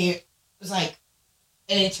 and he was like,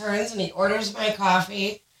 and he turns and he orders my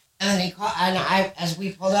coffee, and then as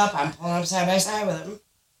we pulled up, I'm pulling up side by side with him,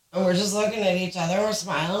 and we're just looking at each other, we're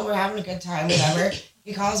smiling, we're having a good time, whatever.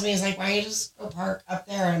 He calls me, he's like, why don't you just go park up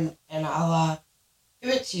there, and I'll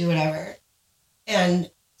give it to you, whatever.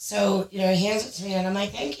 And so, he hands it to me, and I'm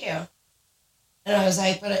like, thank you. And I was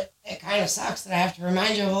like, but it kind of sucks that I have to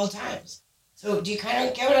remind you of old times. So do you kind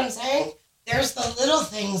of get what I'm saying? There's the little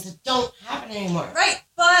things that don't happen anymore. Right,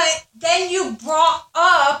 but then you brought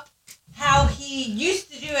up how he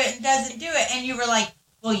used to do it and doesn't do it, and you were like,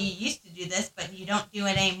 well, you used to do this, but you don't do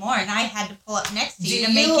it anymore, and I had to pull up next to you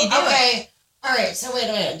to make you do it. Okay, all right, so wait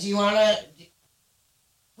a minute. Do you want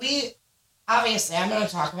to... Obviously, I'm going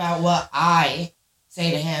to talk about what I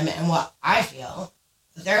say to him and what I feel.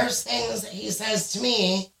 There's things that he says to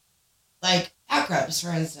me, like back rubs, for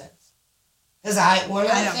instance. Because one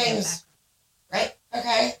of the things... Right?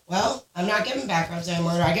 Okay. Well, I'm not giving back rubs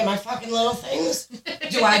anymore. Do I get my fucking little things?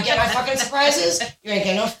 Do I get my fucking surprises? You ain't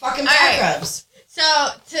getting no fucking back rubs. So,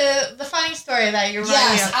 to the funny story that you're reminding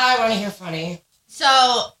me of. Yes, I want to hear funny.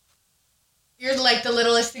 So, you're like the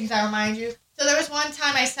littlest things that remind you. So, there was one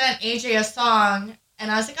time I sent AJ a song, and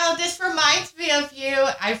I was like, oh, this reminds me of you.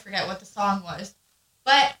 I forget what the song was.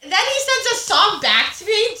 But then he sends a song back to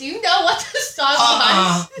me. Do you know what the song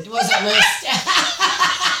was? Was it List?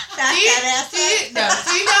 Do you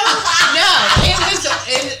know? No.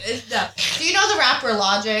 No. Do you know the rapper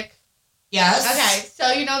Logic? Yes. Okay,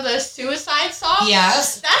 so you know the Suicide song?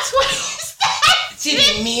 Yes. That's what he said. Did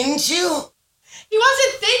he mean to? He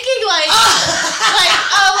wasn't thinking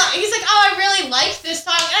he's like, oh, I really like this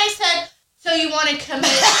song. And I said, so you want to commit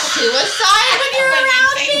suicide when you're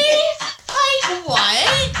around me? Like, what?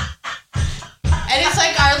 And it's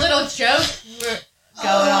like our little joke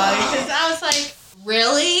going on, because I was like,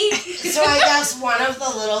 really? So I guess one of the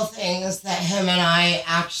little things that him and I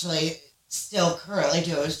actually still currently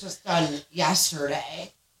do, is just done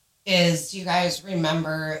yesterday, is, do you guys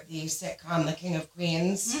remember the sitcom The King of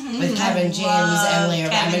Queens with Kevin James and Leah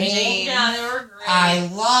Remini? Yeah, they were great. I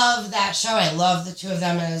love that show. I love the two of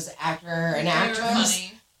them as actor and actress.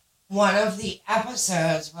 Funny. One of the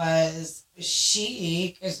episodes was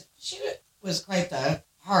because she was quite the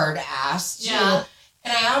hard ass too. Yeah.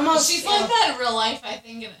 And I almost she's like that in real life, I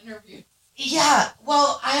think, in interviews. Yeah.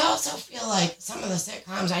 Well, I also feel like some of the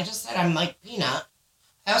sitcoms, I just said I'm like Peanut.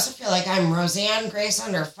 I also feel like I'm Roseanne, Grace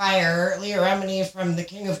Under Fire, Leah Remini from The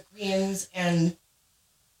King of Queens, and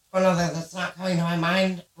one other that's not coming to my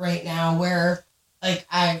mind right now, where like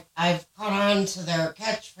I've caught on to their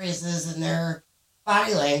catchphrases and their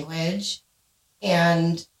body language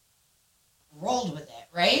and rolled with it,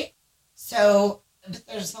 right? So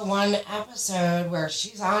there's the one episode where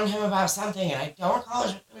she's on him about something, and I don't recall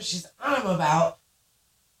what she's on him about,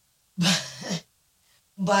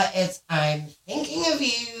 but it's, I'm thinking of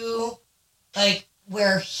you, like,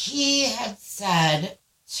 where he had said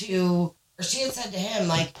to, or she had said to him,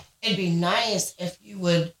 like, it'd be nice if you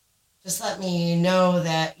would just let me know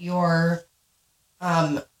that you're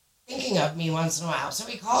thinking of me once in a while. So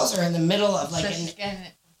he calls her in the middle of, like, sitcom.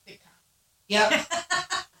 Yep.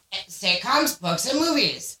 Sitcoms, books, and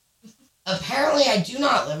movies. Apparently, I do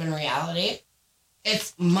not live in reality.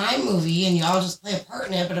 It's my movie, and y'all just play a part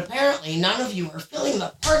in it, but apparently none of you are filling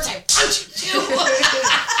the parts I want you to.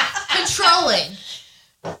 Controlling.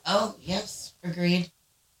 Oh, yes. Agreed.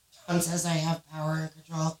 John says I have power and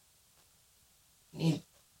control.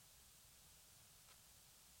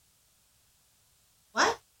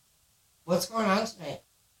 What? What's going on tonight?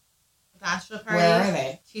 Bachelor party. Where are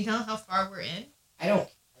they? Do you know how far we're in? I don't care.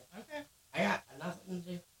 Okay. I got nothing to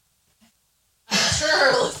do.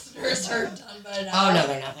 Yours are done by now. Oh, no,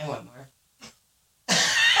 they're not. They want more.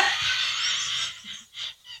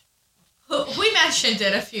 We mentioned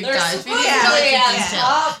it a few They're times. We supposed didn't to go be into at detail.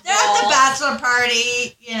 Top They're at the Golf. bachelor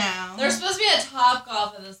party, you know. They're supposed to be at Top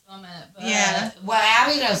Golf at this moment, but Yeah. What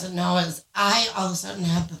Abby doesn't know is I all of a sudden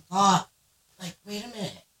had the thought, like, wait a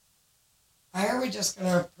minute. Why are we just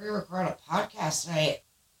going to pre-record a podcast tonight?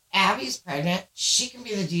 Abby's pregnant. She can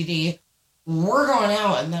be the DD. We're going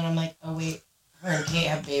out. And then I'm like, oh, wait. Her and Kate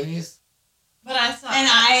have babies. But I thought, And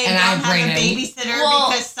I don't have Brayden. a babysitter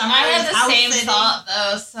well, because Summer I had is the house same sitting. thought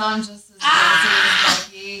though, so I'm just as busy as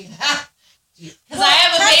Becky. Because Well, I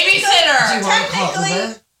have a Do babysitter. you want to call Technically-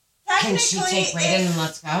 Uber? Can she take Brayden and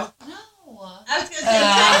let's go? No. I was going to say,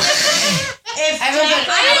 technically, if I haven't been- Jack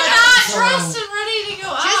I am was- not So, dressed and ready to go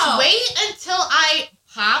out. Just wait until I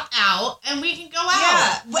pop out and we can go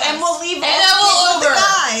out. Yeah, and we'll leave And all then we'll the Uber.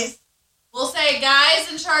 guys. We'll say guys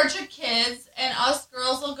in charge of kids, and us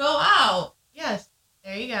girls will go out. Yes.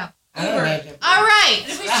 There you go. I don't Uber. need to. All right.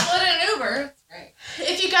 And if we split an Uber, it's great.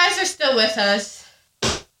 If you guys are still with us,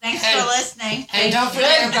 Thanks And- for listening. And don't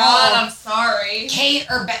forget Good to God, call I'm sorry. Kate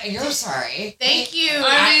or You're sorry. thank you.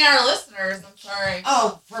 I mean, our listeners, I'm sorry.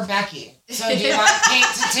 Oh, for Becky. So do you want Kate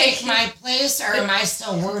to take my place, or am I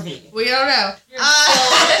still worthy? We don't know.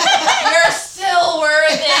 You're still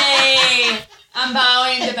worthy. I'm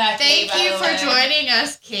bowing to Becky. Thank by you the for way. joining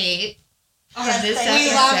us, Kate. On Yes, this thank you. episode.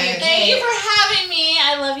 We love you. Thank you for having me.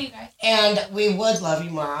 I love you guys. And we would love you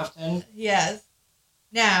more often. Yes.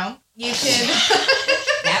 Now you can.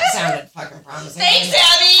 That sounded fucking promising. Thanks,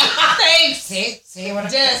 Abby. Thanks. See what I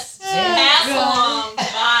Just see? pass along.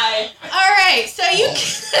 Bye. All right, so you can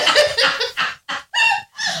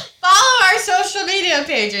follow our social media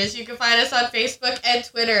pages. You can find us on Facebook and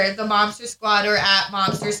Twitter, the MOMster Squad, or at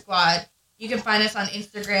MOMster Squad. You can find us on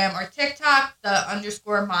Instagram or TikTok, the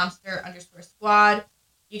 _MOMster_Squad.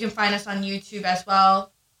 You can find us on YouTube as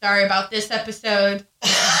well. Sorry about this episode.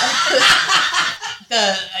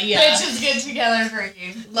 Bitches get together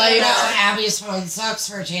drinking. Like, No, Abby's phone sucks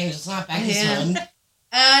for a change. It's not Becky's Yeah. phone.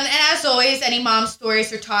 And as always, any mom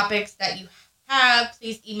stories or topics that you have,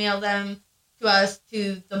 please email them to us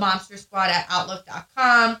to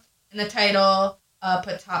themomstersquad@outlook.com. In the title,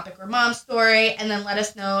 put topic or mom story, and then let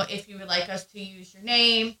us know if you would like us to use your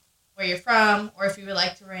name, where you're from, or if you would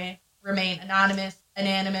like to remain anonymous.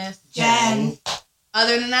 Jenn.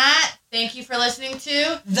 Other than that, thank you for listening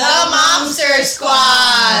to The MOMster Squad.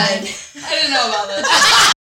 I didn't know about this.